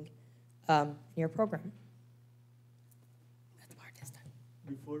working in your program. That's part this time.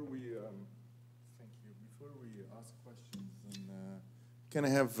 Before we, thank you. Before we ask questions, can I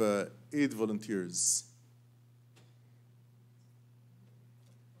have 8 volunteers?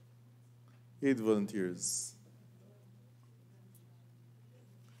 8 volunteers.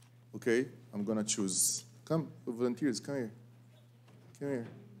 Okay, I'm gonna choose. Come, volunteers, come here. Come here.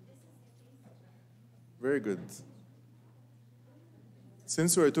 Very good.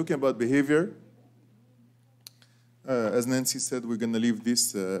 Since we're talking about behavior, as Nancy said, we're going to leave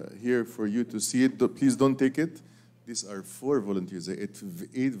this here for you to see it. Please don't take it. These are 4 volunteers,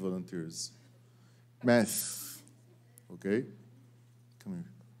 8 volunteers. Math. Okay? Come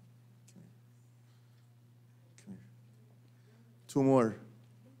here. Come here. 2 more.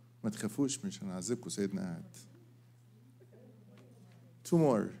 ما تخافوش مش هنعذبكم سيدنا قاعد. 2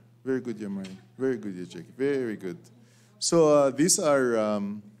 more. Very good, Yamari. Very good, Jackie. Very good. So these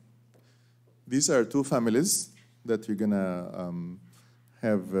are 2 families that you're gonna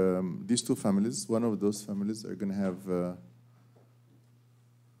have. These 2 families. One of those families are gonna have.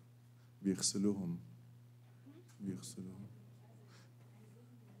 بيغسلوهم.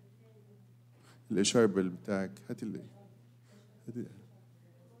 الإشارة بتاعك هاتي اللي.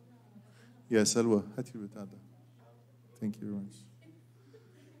 يا سلوى هاتي البتاع ده. Thank you very much.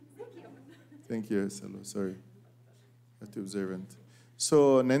 Thank you, Salo. Sorry. I have to observant.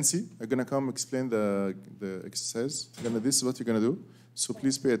 So, Nancy, I'm going to come explain the exercise. This is what you're going to do. So,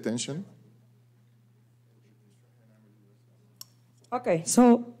 please pay attention. Okay,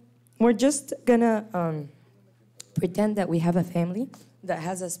 so we're just gonna pretend that we have a family that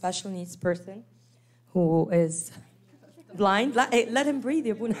has a special needs person who is blind. Hey, let him breathe,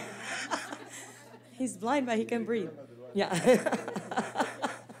 Yabuna. He's blind, but he can breathe. Yeah.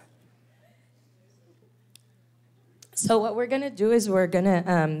 So what we're gonna do is we're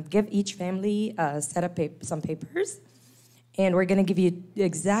gonna give each family a set of some papers, and we're gonna give you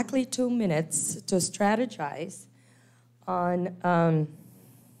exactly 2 minutes to strategize on.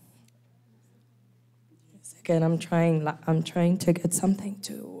 Again, I'm trying to get something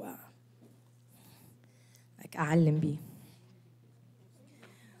to like أعلم بيه.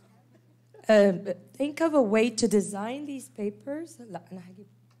 Think of a way to design these papers. لا أنا هجيب.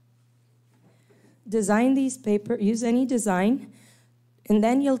 Design these papers. Use any design, and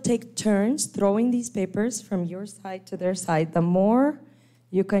then you'll take turns throwing these papers from your side to their side. The more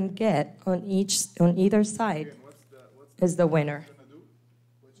you can get on either side is the winner.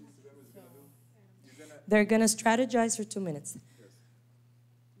 They're going to strategize for 2 minutes.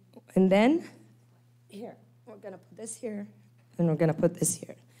 And then, here, we're going to put this here, and we're going to put this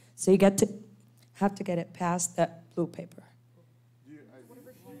here. So you have to get it past that blue paper. Do you understand what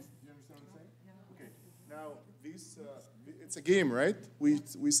I'm saying? Okay. Now, it's a game, right? We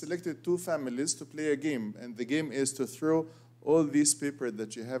selected 2 families to play a game, and the game is to throw all these papers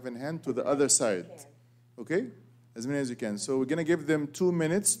that you have in hand to the other side. Okay? As many as you can. So we're going to give them 2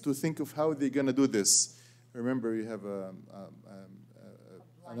 minutes to think of how they're going to do this. Remember, you have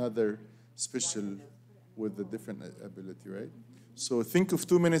another special with a different ability, right? So think of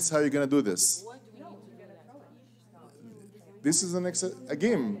 2 minutes how you're going to do this. This is a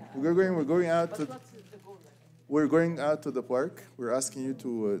game. We're going out to the park. We're asking you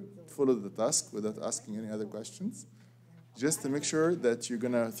to follow the task without asking any other questions, just to make sure that you're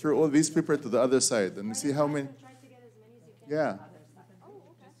going to throw all these people to the other side and see how many. Yeah.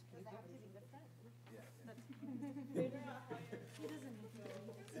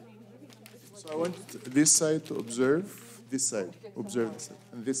 So I want this side to observe this side, observe this side,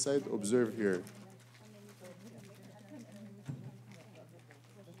 and this side observe here.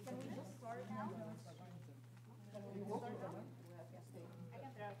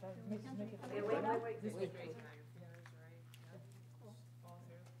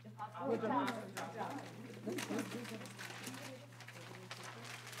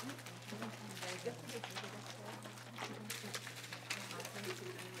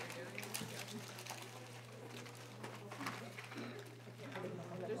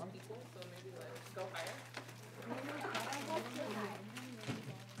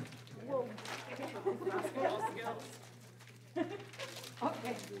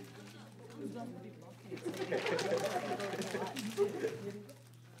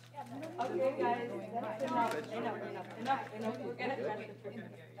 Okay, guys, that's enough. We're gonna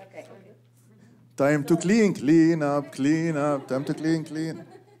okay. Time to clean up. Time to clean.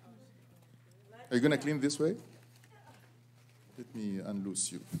 Are you gonna clean this way? Let me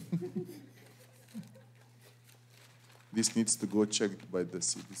unloose you. This needs to go checked by the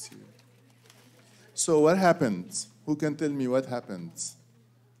CDC. So what happened? Who can tell me what happened?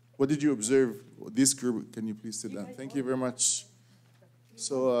 What did you observe? This group, can you please sit down? Thank you very much.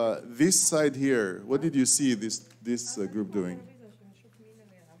 So this side here, what did you see this group doing?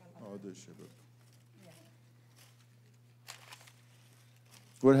 Oh, the shabab.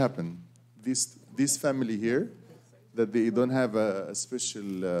 What happened? This family here, that they don't have a special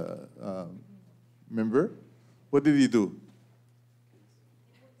member, what did he do?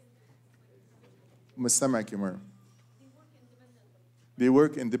 They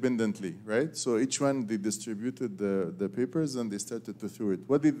work independently, right? So each one, they distributed the papers and they started to throw it.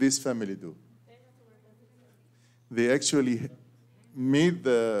 What did this family do? They actually made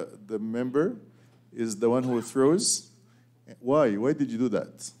the member is the one who throws. Why? Why did you do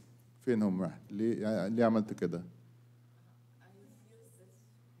that? فينهم راح؟ ليه عملت كده؟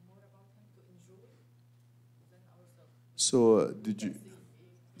 So did you?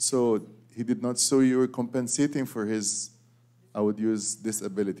 So he did not. So you were compensating for his, I would use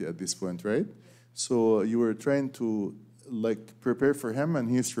disability at this point, right? So you were trying to like prepare for him, and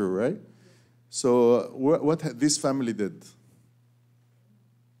he threw, right? So what this family did?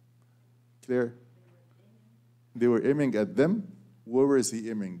 Claire? They were aiming at them. Where was he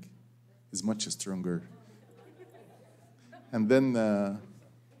aiming? He's much stronger. And then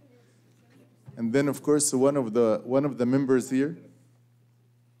of course one of the members here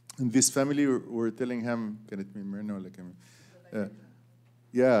in this family were telling him, "Can it be Myrna or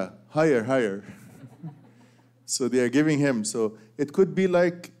yeah, higher." So they are giving him. So it could be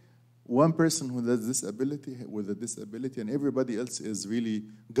like one person who has disability with a disability, and everybody else is really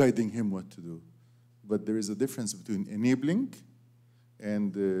guiding him what to do. But there is a difference between enabling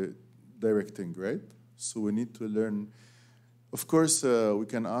and directing, right? So we need to learn. Of course, we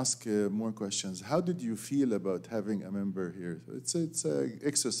can ask more questions. How did you feel about having a member here? It's an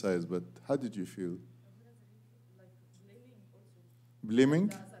exercise, but how did you feel? Like blaming also. Blaming?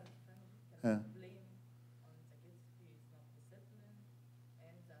 The other family can blame on the kids he is not disciplined,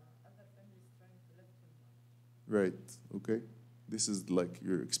 and the other family is trying to lift him up. Right, okay. This is like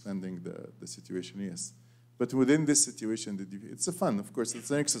you're expanding the situation, yes. But within this situation, it's a fun, of course,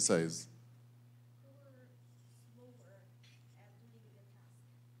 it's an exercise.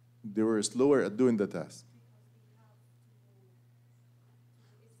 They were slower at doing the task.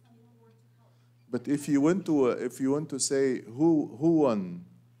 But if you want to say who won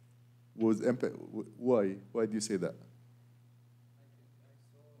was why do you say that?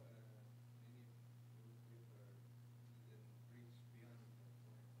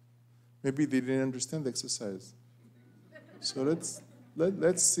 Maybe they didn't understand the exercise. So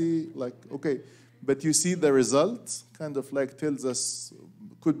let's see, like, okay, but you see the result kind of like tells us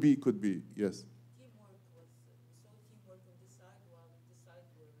could be, yes. Teamwork was, we saw teamwork on this side while this side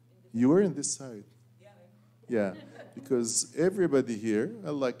were independent. You were in this side. Yeah. Yeah, because everybody here,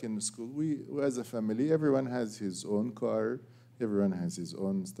 like in the school, we as a family, everyone has his own car, everyone has his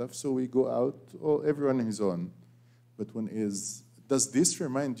own stuff, so we go out, everyone his own. But does this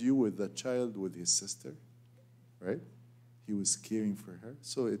remind you with the child with his sister, right? He was caring for her,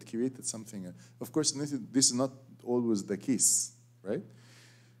 so it created something. Of course, this is not always the case, right?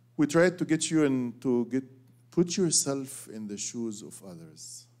 We try to get you put yourself in the shoes of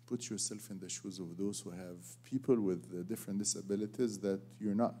others. Put yourself in the shoes of those who have people with different disabilities that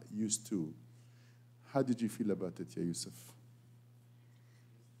you're not used to. How did you feel about it, Ya Yusuf?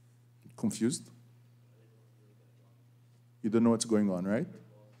 Confused? You don't know what's going on, right?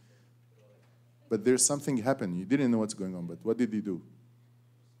 But there's something happened. You didn't know what's going on, but what did you do?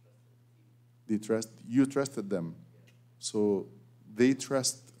 You trusted them. So they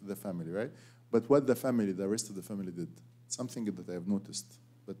trust the family, right? But what the rest of the family did, something that I have noticed,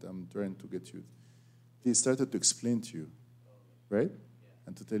 but I'm trying to get you. They started to explain to you, right?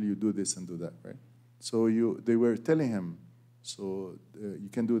 And to tell you, do this and do that, right? So they were telling him, so you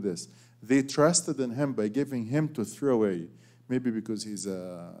can do this. They trusted in him by giving him to throw away, maybe because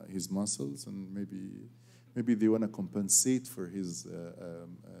his muscles, and maybe they want to compensate for his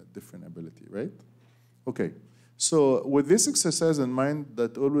different ability, right? Okay. So with this exercise in mind,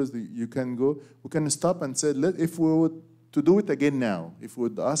 that always you can go, we can stop and say, if we would to do it again now, if we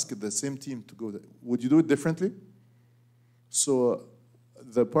would ask the same team to go, would you do it differently? So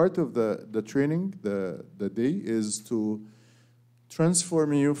the part of the training, the day, is to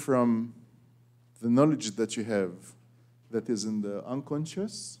transform you from the knowledge that you have that is in the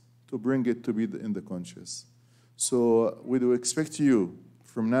unconscious to bring it to be in the conscious. So we do expect you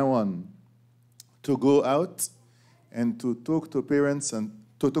from now on to go out and to talk to parents and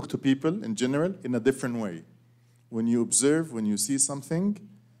to talk to people in general in a different way. When you observe, when you see something,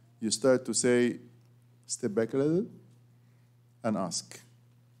 you start to say, step back a little and ask.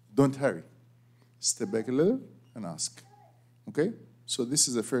 Don't hurry. Step back a little and ask. Okay? So this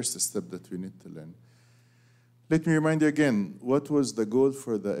is the first step that we need to learn. Let me remind you again, what was the goal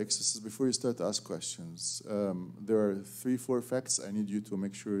for the exercise before you start to ask questions? There are 3-4 facts I need you to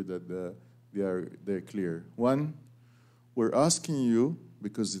make sure that they're clear. One, we're asking you,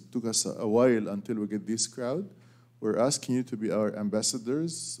 because it took us a while until we get this crowd, we're asking you to be our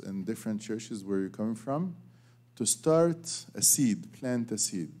ambassadors in different churches where you're coming from, to start a seed, plant a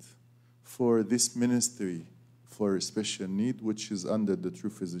seed for this ministry for special need, which is under the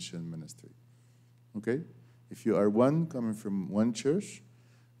True Physician Ministry. Okay? If you are one coming from one church,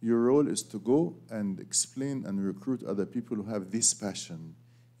 your role is to go and explain and recruit other people who have this passion.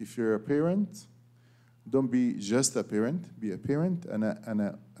 If you're a parent, don't be just a parent, be a parent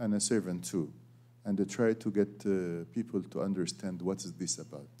and a servant too. And to try to get people to understand what is this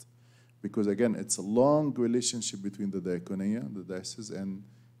about. Because again, it's a long relationship between the diaconia, the diocese, and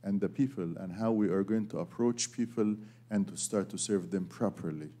the people, and how we are going to approach people and to start to serve them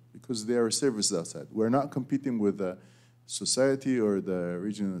properly. Because they are services outside. We're not competing with the society or the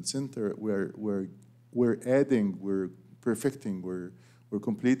regional center. We're adding, we're perfecting, we're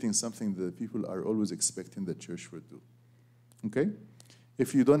completing something that people are always expecting the church would do. Okay?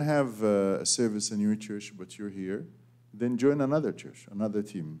 If you don't have a service in your church, but you're here, then join another church, another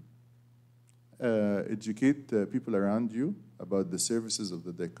team. Educate people around you about the services of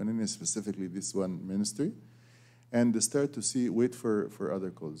the diaconia, specifically this one ministry. and start to see, wait for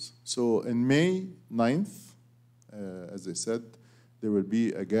other calls. So in May 9th, as I said, there will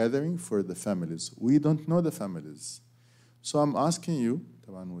be a gathering for the families. We don't know the families. So I'm asking you,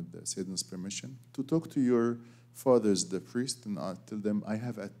 with the Sayyidina's permission, to talk to your fathers, the priest, and tell them I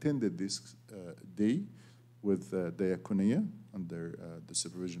have attended this day with Diaconia under the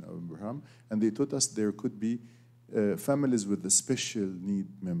supervision of Abraham, and they told us there could be families with a special need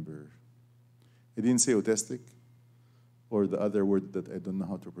member. He didn't say autistic, or the other word that I don't know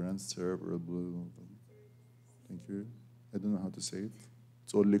how to pronounce, cerebral. Thank you. I don't know how to say it.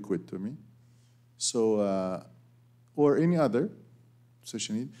 It's all liquid to me. So, or any other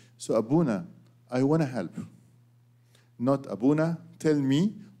special need. So, Abuna, I want to help. Not Abuna, tell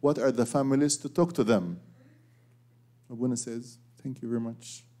me what are the families to talk to them. Abuna says, thank you very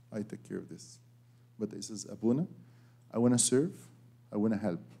much. I take care of this. But he says, Abuna, I want to serve. I want to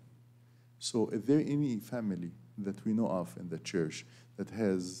help. So, is there any family that we know of in the church that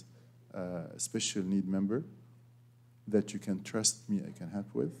has a special need member that you can trust me, I can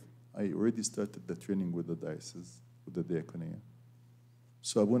help with? I already started the training with the diocese, with the diaconia.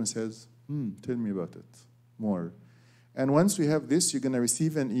 So Abuna says, tell me about it more. And once we have this, you're going to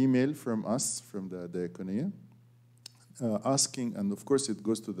receive an email from us, from the diaconia, asking, and of course it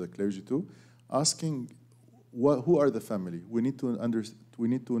goes to the clergy too, asking who are the family. We need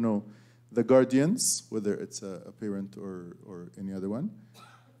to know the guardians, whether it's a parent or any other one,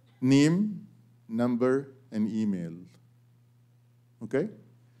 name, number, and email. Okay?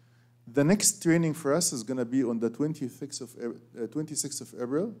 The next training for us is going to be on the 26th of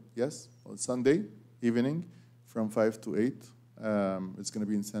April, yes, on Sunday evening from 5 to 8. It's going to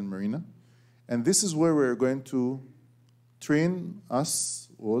be in San Marina. And this is where we're going to train us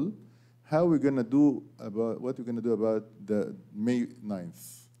all how we're going to do about what we're going to do about the May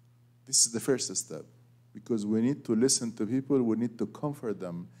 9th. This is the first step, because we need to listen to people, we need to comfort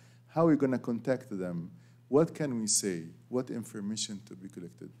them. How are we going to contact them? What can we say? What information to be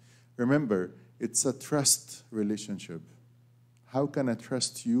collected? Remember, it's a trust relationship. How can I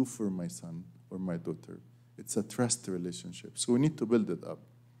trust you for my son or my daughter? It's a trust relationship. So we need to build it up.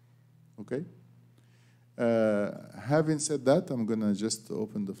 Okay? Having said that, I'm going to just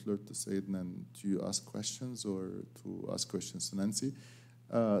open the floor to Sayyidina and to ask questions or to ask questions to Nancy.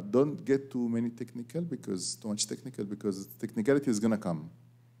 Don't get too much technical because technicality is going to come.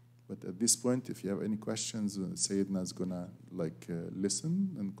 But at this point, if you have any questions, Sayyidina is going to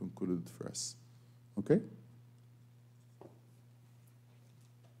listen and conclude for us. Okay?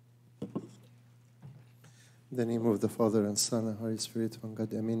 In the name of the Father and Son and Holy Spirit, one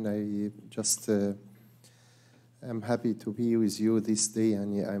God. Amen. I just am happy to be with you this day,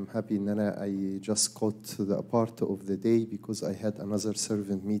 and I'm happy that I just caught the part of the day because I had another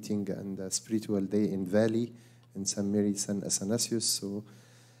servant meeting and a spiritual day in Valley in St. Mary, St. Athanasius. So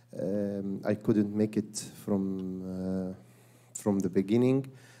I couldn't make it from the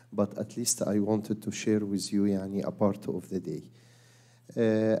beginning, but at least I wanted to share with you a part of the day.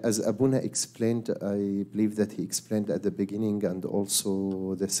 As Abuna explained, I believe that he explained at the beginning, and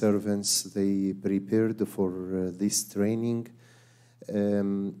also the servants, they prepared for this training.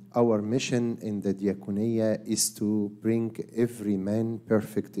 Our mission in the diaconia is to bring every man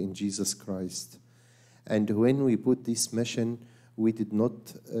perfect in Jesus Christ. And when we put this mission, we did not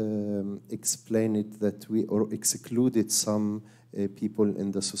explain it that we or excluded some people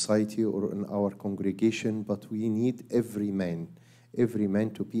in the society or in our congregation, but we need every man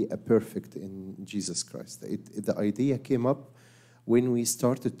to be a perfect in Jesus Christ. The idea came up when we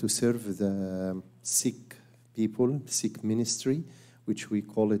started to serve the sick people, sick ministry, which we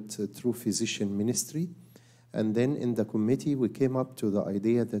call it true physician ministry. And then in the committee, we came up to the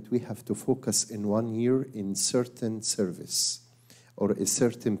idea that we have to focus in 1 year in certain service or a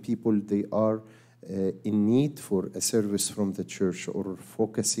certain people, they are in need for a service from the church or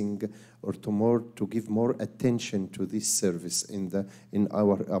focusing or to give more attention to this service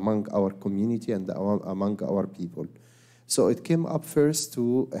among our community and among our people. So it came up first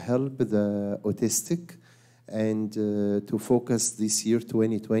to help the autistic and to focus this year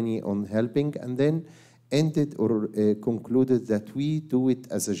 2020 on helping, and then ended or concluded that we do it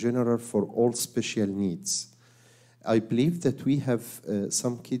as a general for all special needs. I believe that we have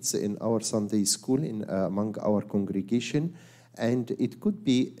some kids in our Sunday school among our congregation, and it could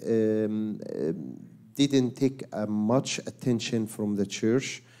be didn't take much attention from the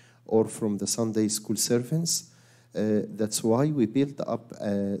church or from the Sunday school servants. That's why we built up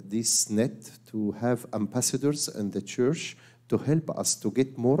this net to have ambassadors in the church to help us to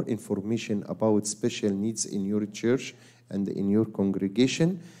get more information about special needs in your church and in your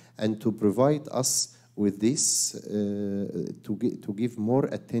congregation, and to provide us with this to give more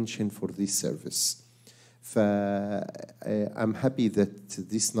attention for this service. I'm happy that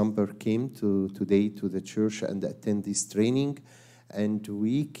this number came today to the church and attend this training, and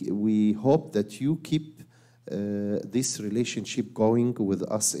we hope that you keep this relationship going with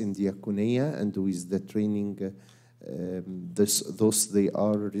us in Diaconia and with the training. Those they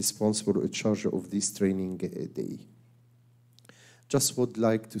are responsible in charge of this training day. Just would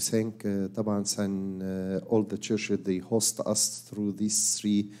like to thank طبعا all the churches they host us through these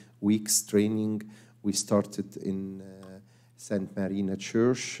 3 weeks training. We started in St. Marina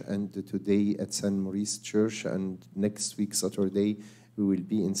Church and today at St. Maurice Church, and next week Saturday we will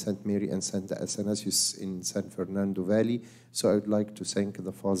be in St. Mary and St. Athanasius in San Fernando Valley. So I would like to thank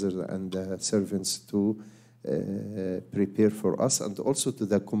the fathers and the servants to prepare for us, and also to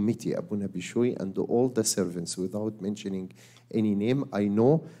the committee, Abuna Bishoy, and all the servants, without mentioning any name. I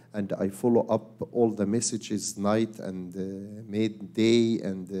know, and I follow up all the messages night and midday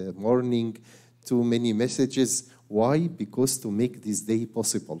and morning. Too many messages. Why? Because to make this day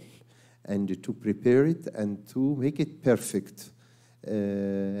possible and to prepare it and to make it perfect.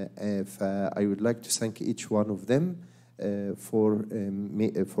 I would like to thank each one of them for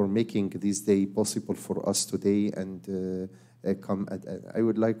making this day possible for us today and come. I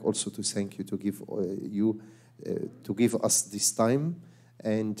would like also to thank you to give us this time,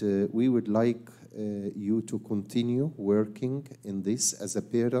 and we would like you to continue working in this as a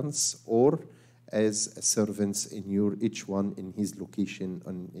parents or as servants in each one in his location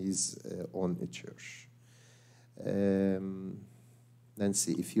on his own church.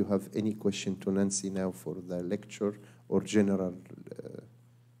 Nancy, if you have any question to Nancy now for the lecture or general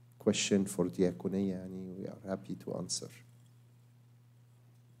question for Diaconia, we are happy to answer.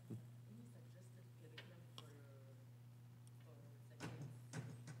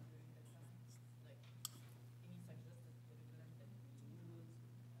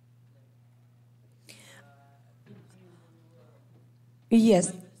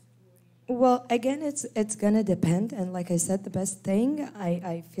 Yes. Well, again, it's gonna depend, and like I said, the best thing,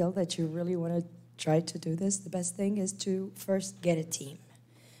 I feel that you really want to try to do this. The best thing is to first get a team,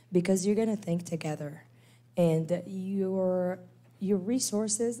 because you're gonna think together, and your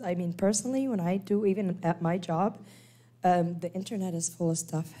resources. I mean, personally, when I do, even at my job, the internet is full of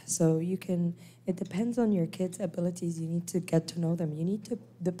stuff, so you can. It depends on your kids' abilities. You need to get to know them. You need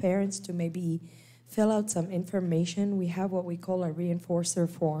the parents to maybe fill out some information. We have what we call a reinforcer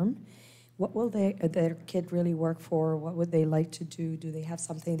form. What will their kid really work for? What would they like to do? Do they have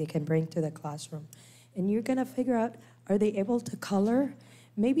something they can bring to the classroom? And you're going to figure out, are they able to color?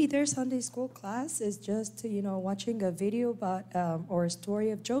 Maybe their Sunday school class is just, watching a video about or a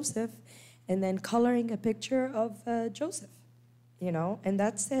story of Joseph and then coloring a picture of Joseph, and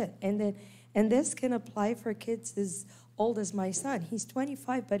that's it. And this can apply for kids as old as my son. He's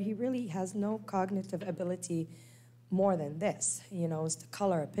 25, but he really has no cognitive ability more than this, is to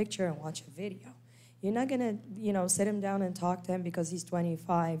color a picture and watch a video. You're not going to, sit him down and talk to him because he's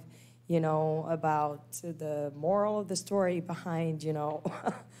 25, about the moral of the story behind,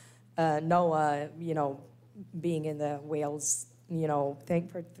 Noah, being in the whale's, thing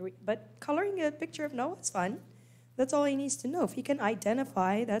for 3. But coloring a picture of Noah is fun. That's all he needs to know. If he can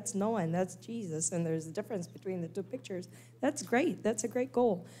identify that's Noah and that's Jesus, and there's a difference between the 2 pictures, that's great. That's a great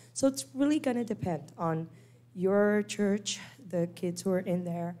goal. So it's really going to depend on your church, the kids who are in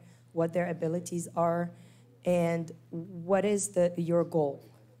there, what their abilities are, and what is your goal,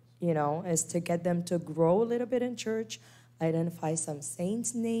 is to get them to grow a little bit in church, identify some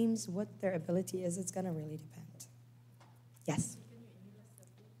saints' names, what their ability is. It's going to really depend. Yes?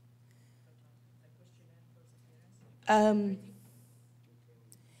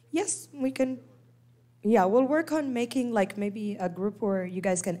 Yes, we can. Yeah, we'll work on making maybe a group where you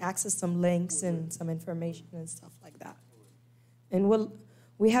guys can access some links and some information and stuff like that. And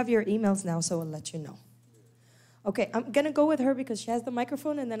we have your emails now, so we'll let you know. Okay, I'm going to go with her because she has the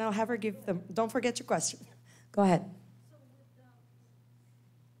microphone, and then I'll have her give them. Don't forget your question. Go ahead.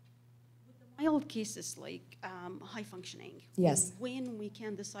 So with the mild cases like high functioning, yes, when we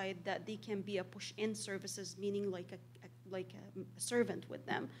can decide that they can be a push-in services, meaning like a servant with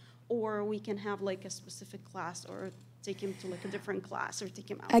them, or we can have a specific class, or take him to a different class, or take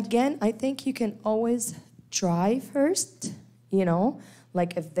him out. Again, I think you can always try first,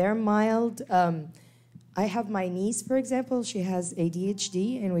 if they're mild. I have my niece, for example, she has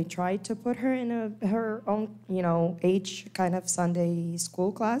ADHD, and we tried to put her in her own, age kind of Sunday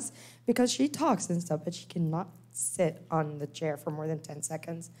school class because she talks and stuff, but she cannot sit on the chair for more than 10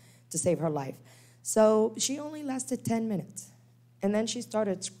 seconds to save her life. So she only lasted 10 minutes, And then she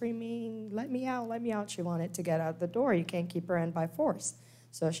started screaming, let me out, let me out. She wanted to get out the door. You can't keep her in by force.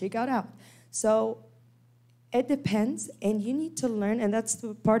 So she got out. So it depends, and you need to learn, and that's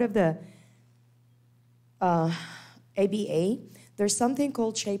the part of the ABA. There's something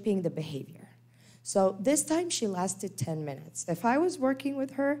called shaping the behavior. So this time she lasted 10 minutes. If I was working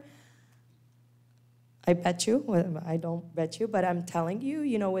with her, I bet you, well, I don't bet you, but I'm telling you,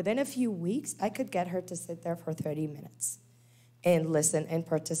 within a few weeks, I could get her to sit there for 30 minutes and listen and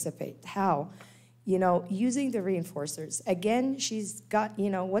participate. How? Using the reinforcers. Again, she's got,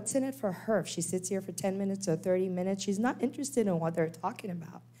 what's in it for her? If she sits here for 10 minutes or 30 minutes, she's not interested in what they're talking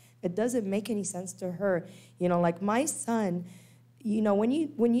about. It doesn't make any sense to her. Like my son, when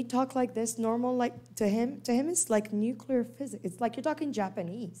you talk like this, normal, like to him it's like nuclear physics. It's like you're talking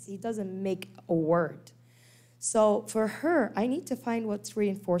Japanese. He doesn't make a word. So for her, I need to find what's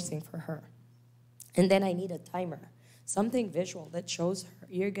reinforcing for her. And then I need a timer, something visual that shows her,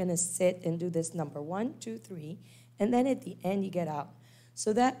 you're going to sit and do this number 1, 2, 3, and then at the end you get out.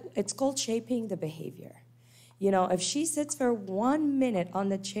 So that, it's called shaping the behavior. If she sits for 1 minute on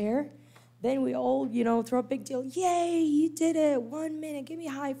the chair, then we all, throw a big deal. Yay, you did it. 1 minute. Give me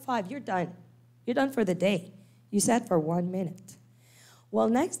a high five. You're done. You're done for the day. You sat for 1 minute. Well,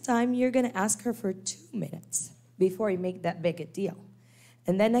 next time you're going to ask her for 2 minutes before you make that big a deal.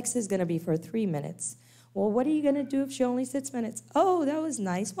 And then next is going to be for 3 minutes. Well, what are you going to do if she only sits minutes? Oh, that was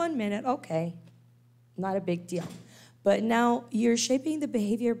nice. 1 minute. Okay. Not a big deal. But now you're shaping the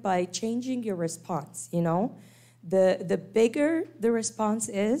behavior by changing your response, The bigger the response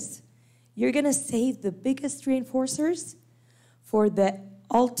is, you're going to save the biggest reinforcers for the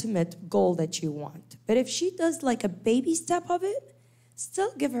ultimate goal that you want. But if she does like a baby step of it,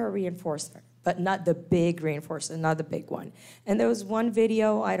 still give her a reinforcer, but not the big reinforcer, not the big one. And there was one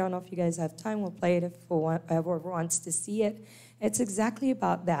video, I don't know if you guys have time, we'll play it if whoever wants to see it. It's exactly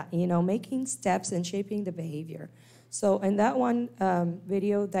about that, making steps and shaping the behavior. So in that one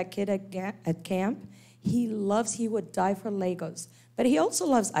video, that kid at camp, he would die for Legos. But he also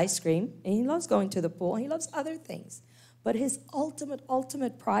loves ice cream, and he loves going to the pool, and he loves other things. But his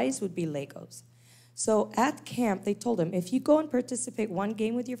ultimate prize would be Legos. So at camp, they told him, if you go and participate one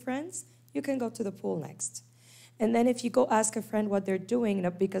game with your friends, you can go to the pool next. And then if you go ask a friend what they're doing,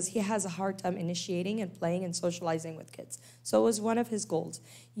 because he has a hard time initiating and playing and socializing with kids. So it was one of his goals.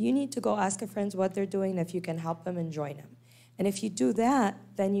 You need to go ask a friend what they're doing, if you can help them and join them. And if you do that,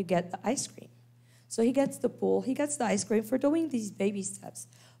 then you get the ice cream. So he gets the pool, he gets the ice cream for doing these baby steps.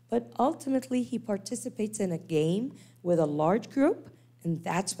 But ultimately, he participates in a game with a large group, and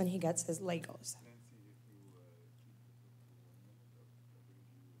that's when he gets his Legos.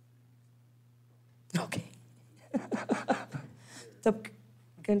 Okay. So,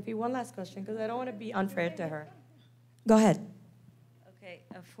 can be one last question, because I don't want to be unfair to her. Go ahead. Okay,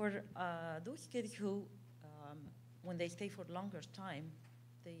 for those kids who, when they stay for longer time,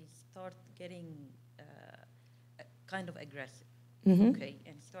 they start getting kind of aggressive, okay,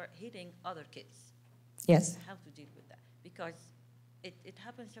 and start hitting other kids. Yes. How to deal with that? Because it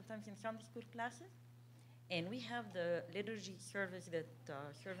happens sometimes in Sunday school classes, and we have the liturgy service that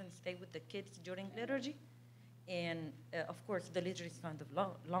servants stay with the kids during liturgy, and of course the liturgy is kind of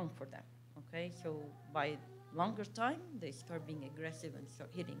long for them, okay? So by longer time, they start being aggressive and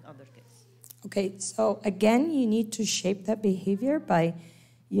start hitting other kids. Okay, so again, you need to shape that behavior by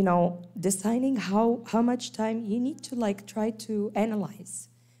deciding how much time you need to try to analyze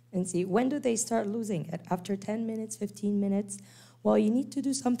and see when do they start losing it. After 10 minutes, 15 minutes, well, you need to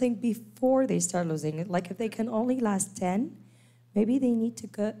do something before they start losing it. Like if they can only last 10, maybe they need to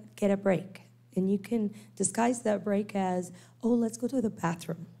get a break. And you can disguise that break as, oh, let's go to the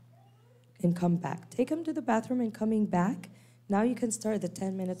bathroom and come back. Take them to the bathroom and coming back. Now you can start the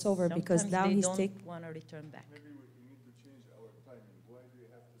 10 minutes over. Sometimes because now they he's don't want to return back. Maybe we need to change our timing. Why do we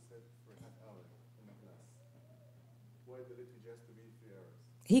have to set for half hour in a class? Why the liturgy has to be 3 hours?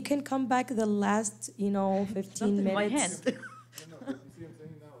 He can come back the last, 15 minutes. My hand. No, but you see what I'm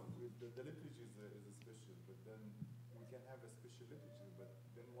saying now? The liturgy is a special, but then we can have a special liturgy. But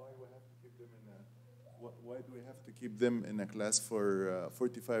then why we have to keep them in a? Why do we have to keep them in a class for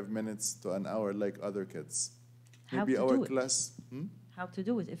 45 minutes to an hour like other kids? How Maybe to our do it? class. How to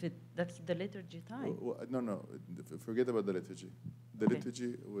do it if that's the liturgy time? No. Forget about the liturgy. The Okay.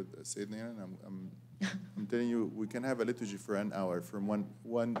 liturgy with Sayyidina, I'm telling you, we can have a liturgy for an hour from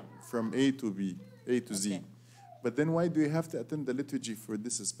from A to B, A to Z. Okay. But then why do you have to attend the liturgy for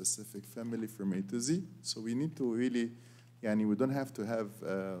this specific family from A to Z? So we need to really, we don't have to have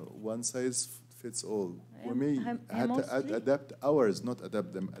one size fits all. We may have to adapt ours, not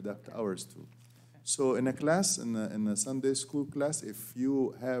adapt them, adapt ours too. So in a class, in a Sunday school class, if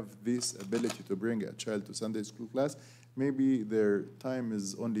you have this ability to bring a child to Sunday school class, maybe their time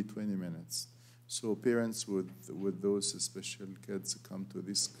is only 20 minutes. So parents with those special kids come to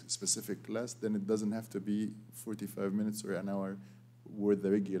this specific class, then it doesn't have to be 45 minutes or an hour with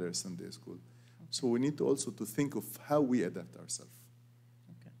the regular Sunday school. So we need to also to think of how we adapt ourselves.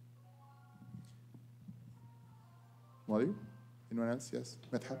 Okay. Molly? Anyone else? Yes?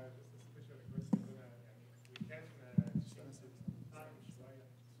 Madhat?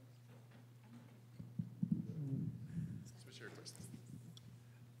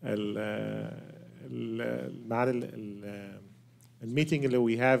 الميتنج اللي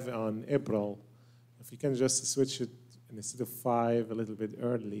we have on April, if you can just switch it instead of 5 a little bit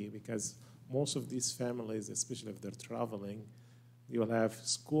early, because most of these families, especially if they're traveling, you will have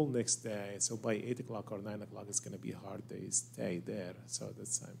school next day, so by 8 o'clock or 9 o'clock it's going to be hard they stay there. So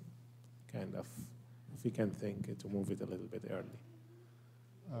that's kind of, if you can think to move it a little bit early.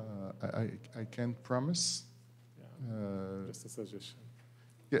 I can't promise. Yeah, just a suggestion.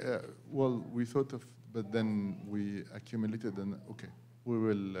 Yeah, well, we thought of, but then we accumulated, and okay, we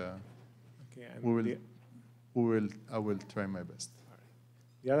will. Okay, and I will try my best. All right.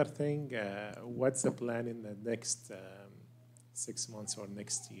 The other thing, what's the plan in the next 6 months or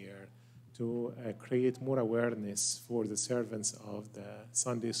next year to create more awareness for the servants of the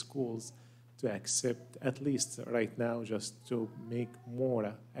Sunday schools to accept, at least right now, just to make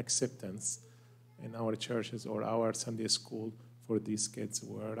more acceptance in our churches or our Sunday school for these kids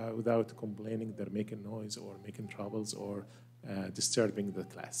where without complaining they're making noise or making troubles or disturbing the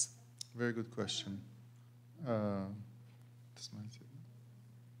class? Very good question.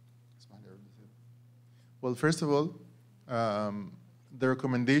 Well, first of all, the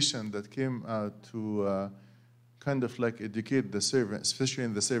recommendation that came out to kind of like educate the servant, especially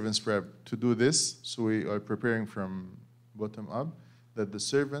in the servants prep, to do this. So we are preparing from bottom up, that the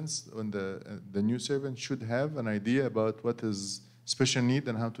servants and the new servant should have an idea about what is special need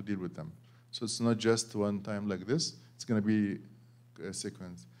and how to deal with them. So it's not just one time like this. It's going to be a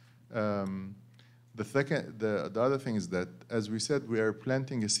sequence. The other thing is that, as we said, we are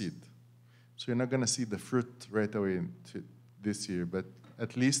planting a seed. So you're not going to see the fruit right away this year, but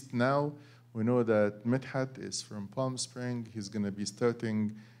at least now we know that Midhat is from Palm Spring. He's going to be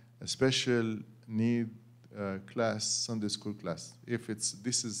starting a special need class, Sunday school class. If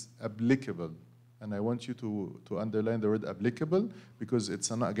this is applicable, and I want you to underline the word applicable, because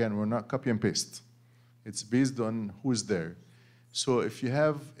it's not, again, we're not copy and paste. It's based on who's there. So if you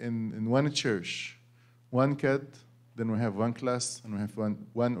have in one church, one kid, then we have one class, and we have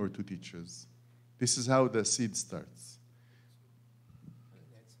one or two teachers. This is how the seed starts.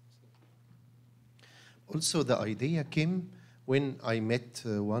 Also, the idea came when I met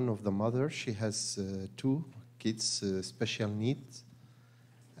one of the mothers. She has 2 kids, special needs.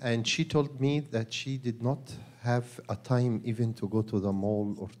 And she told me that she did not have a time even to go to the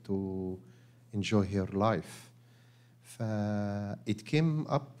mall or to enjoy her life. It came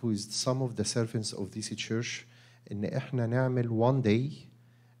up with some of the servants of this church إن إحنا نعمل one day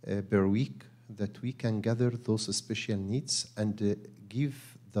per week that we can gather those special needs and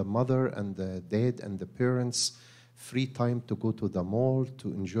give the mother and the dad and the parents free time to go to the mall, to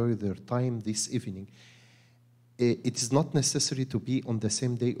enjoy their time this evening. It is not necessary to be on the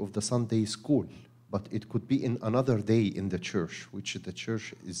same day of the Sunday school, but it could be in another day in the church, which the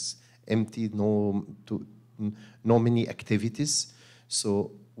church is empty, no many activities.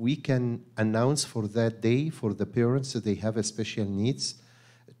 So we can announce for that day for the parents that they have a special needs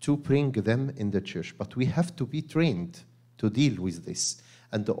to bring them in the church. But we have to be trained to deal with this,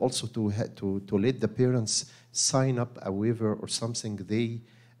 and also to let the parents sign up a waiver or something. They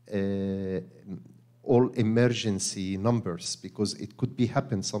all emergency numbers, because it could be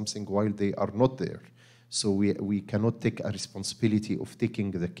happen something while they are not there. So we cannot take a responsibility of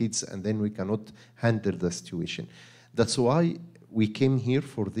taking the kids, and then we cannot handle the situation. That's why we came here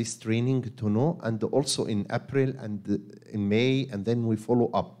for this training to know, and also in April and in May, and then we follow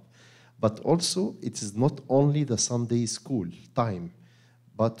up. But also, it is not only the Sunday school time,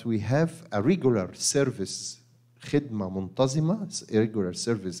 but we have a regular service, khidma muntazima, a regular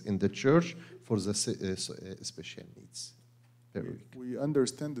service in the church for the special needs. We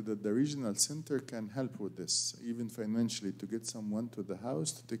understand that the regional center can help with this, even financially, to get someone to the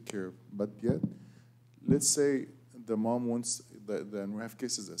house to take care of. But yet, let's say the mom wants, and we have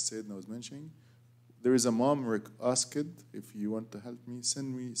cases, as Sayyidina was mentioning, there is a mom asked, if you want to help me,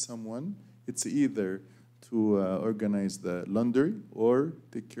 send me someone. It's either to organize the laundry or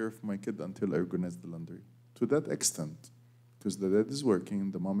take care of my kid until I organize the laundry. To that extent, because the dad is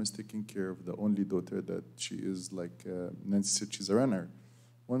working, the mom is taking care of the only daughter that she is like Nancy said, she's a runner.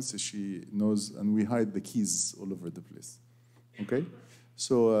 Once she knows, and we hide the keys all over the place. Okay?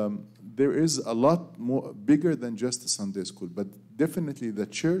 So there is a lot more bigger than just a Sunday school, but definitely the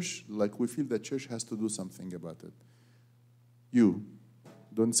church, like we feel the church has to do something about it. You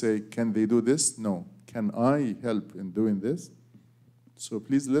don't say, can they do this? No. Can I help in doing this? So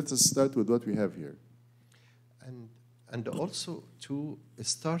please let us start with what we have here. And also to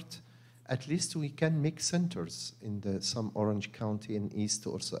start, at least we can make centers in some Orange County and East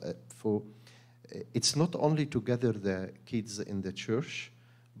also for. It's not only to gather the kids in the church,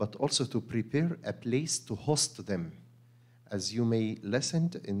 but also to prepare a place to host them. As you may listen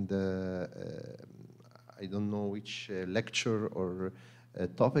in the, I don't know which lecture or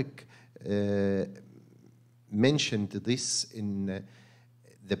topic, mentioned this in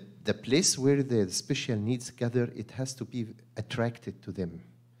the place where the special needs gather, it has to be attracted to them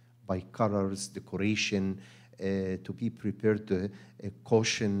by colors, decoration, to be prepared to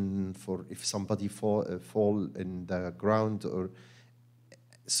caution for if somebody fall in the ground. Or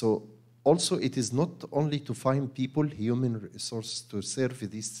so also it is not only to find people, human resources to serve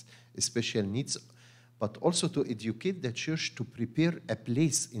these special needs, but also to educate the church to prepare a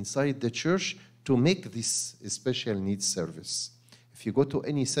place inside the church to make this special needs service. If you go to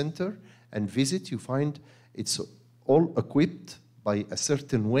any center and visit, you find it's all equipped by a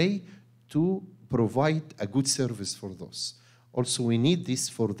certain way to provide a good service for those. Also, we need this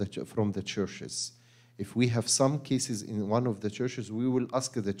from the churches. If we have some cases in one of the churches, we will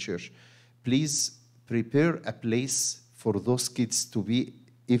ask the church, please prepare a place for those kids to be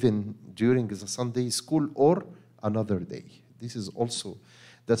even during the Sunday school or another day. This is also,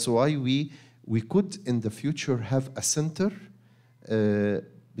 that's why we could in the future have a center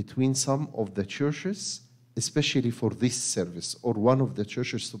between some of the churches, especially for this service, or one of the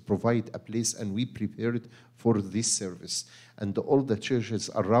churches to provide a place and we prepared for this service. And all the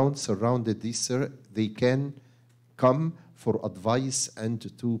churches surrounded this, they can come for advice and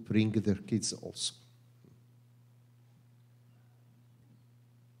to bring their kids also.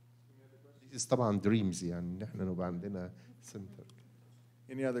 This is طبعا dreams يعني نحن نبقى عندنا center.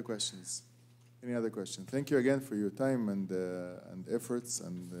 Any other questions? Any other question? Thank you again for your time and efforts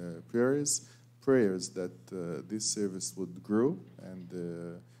and prayers that this service would grow and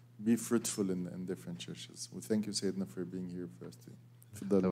be fruitful in different churches. We thank you, Sayyidina, for being here for us too.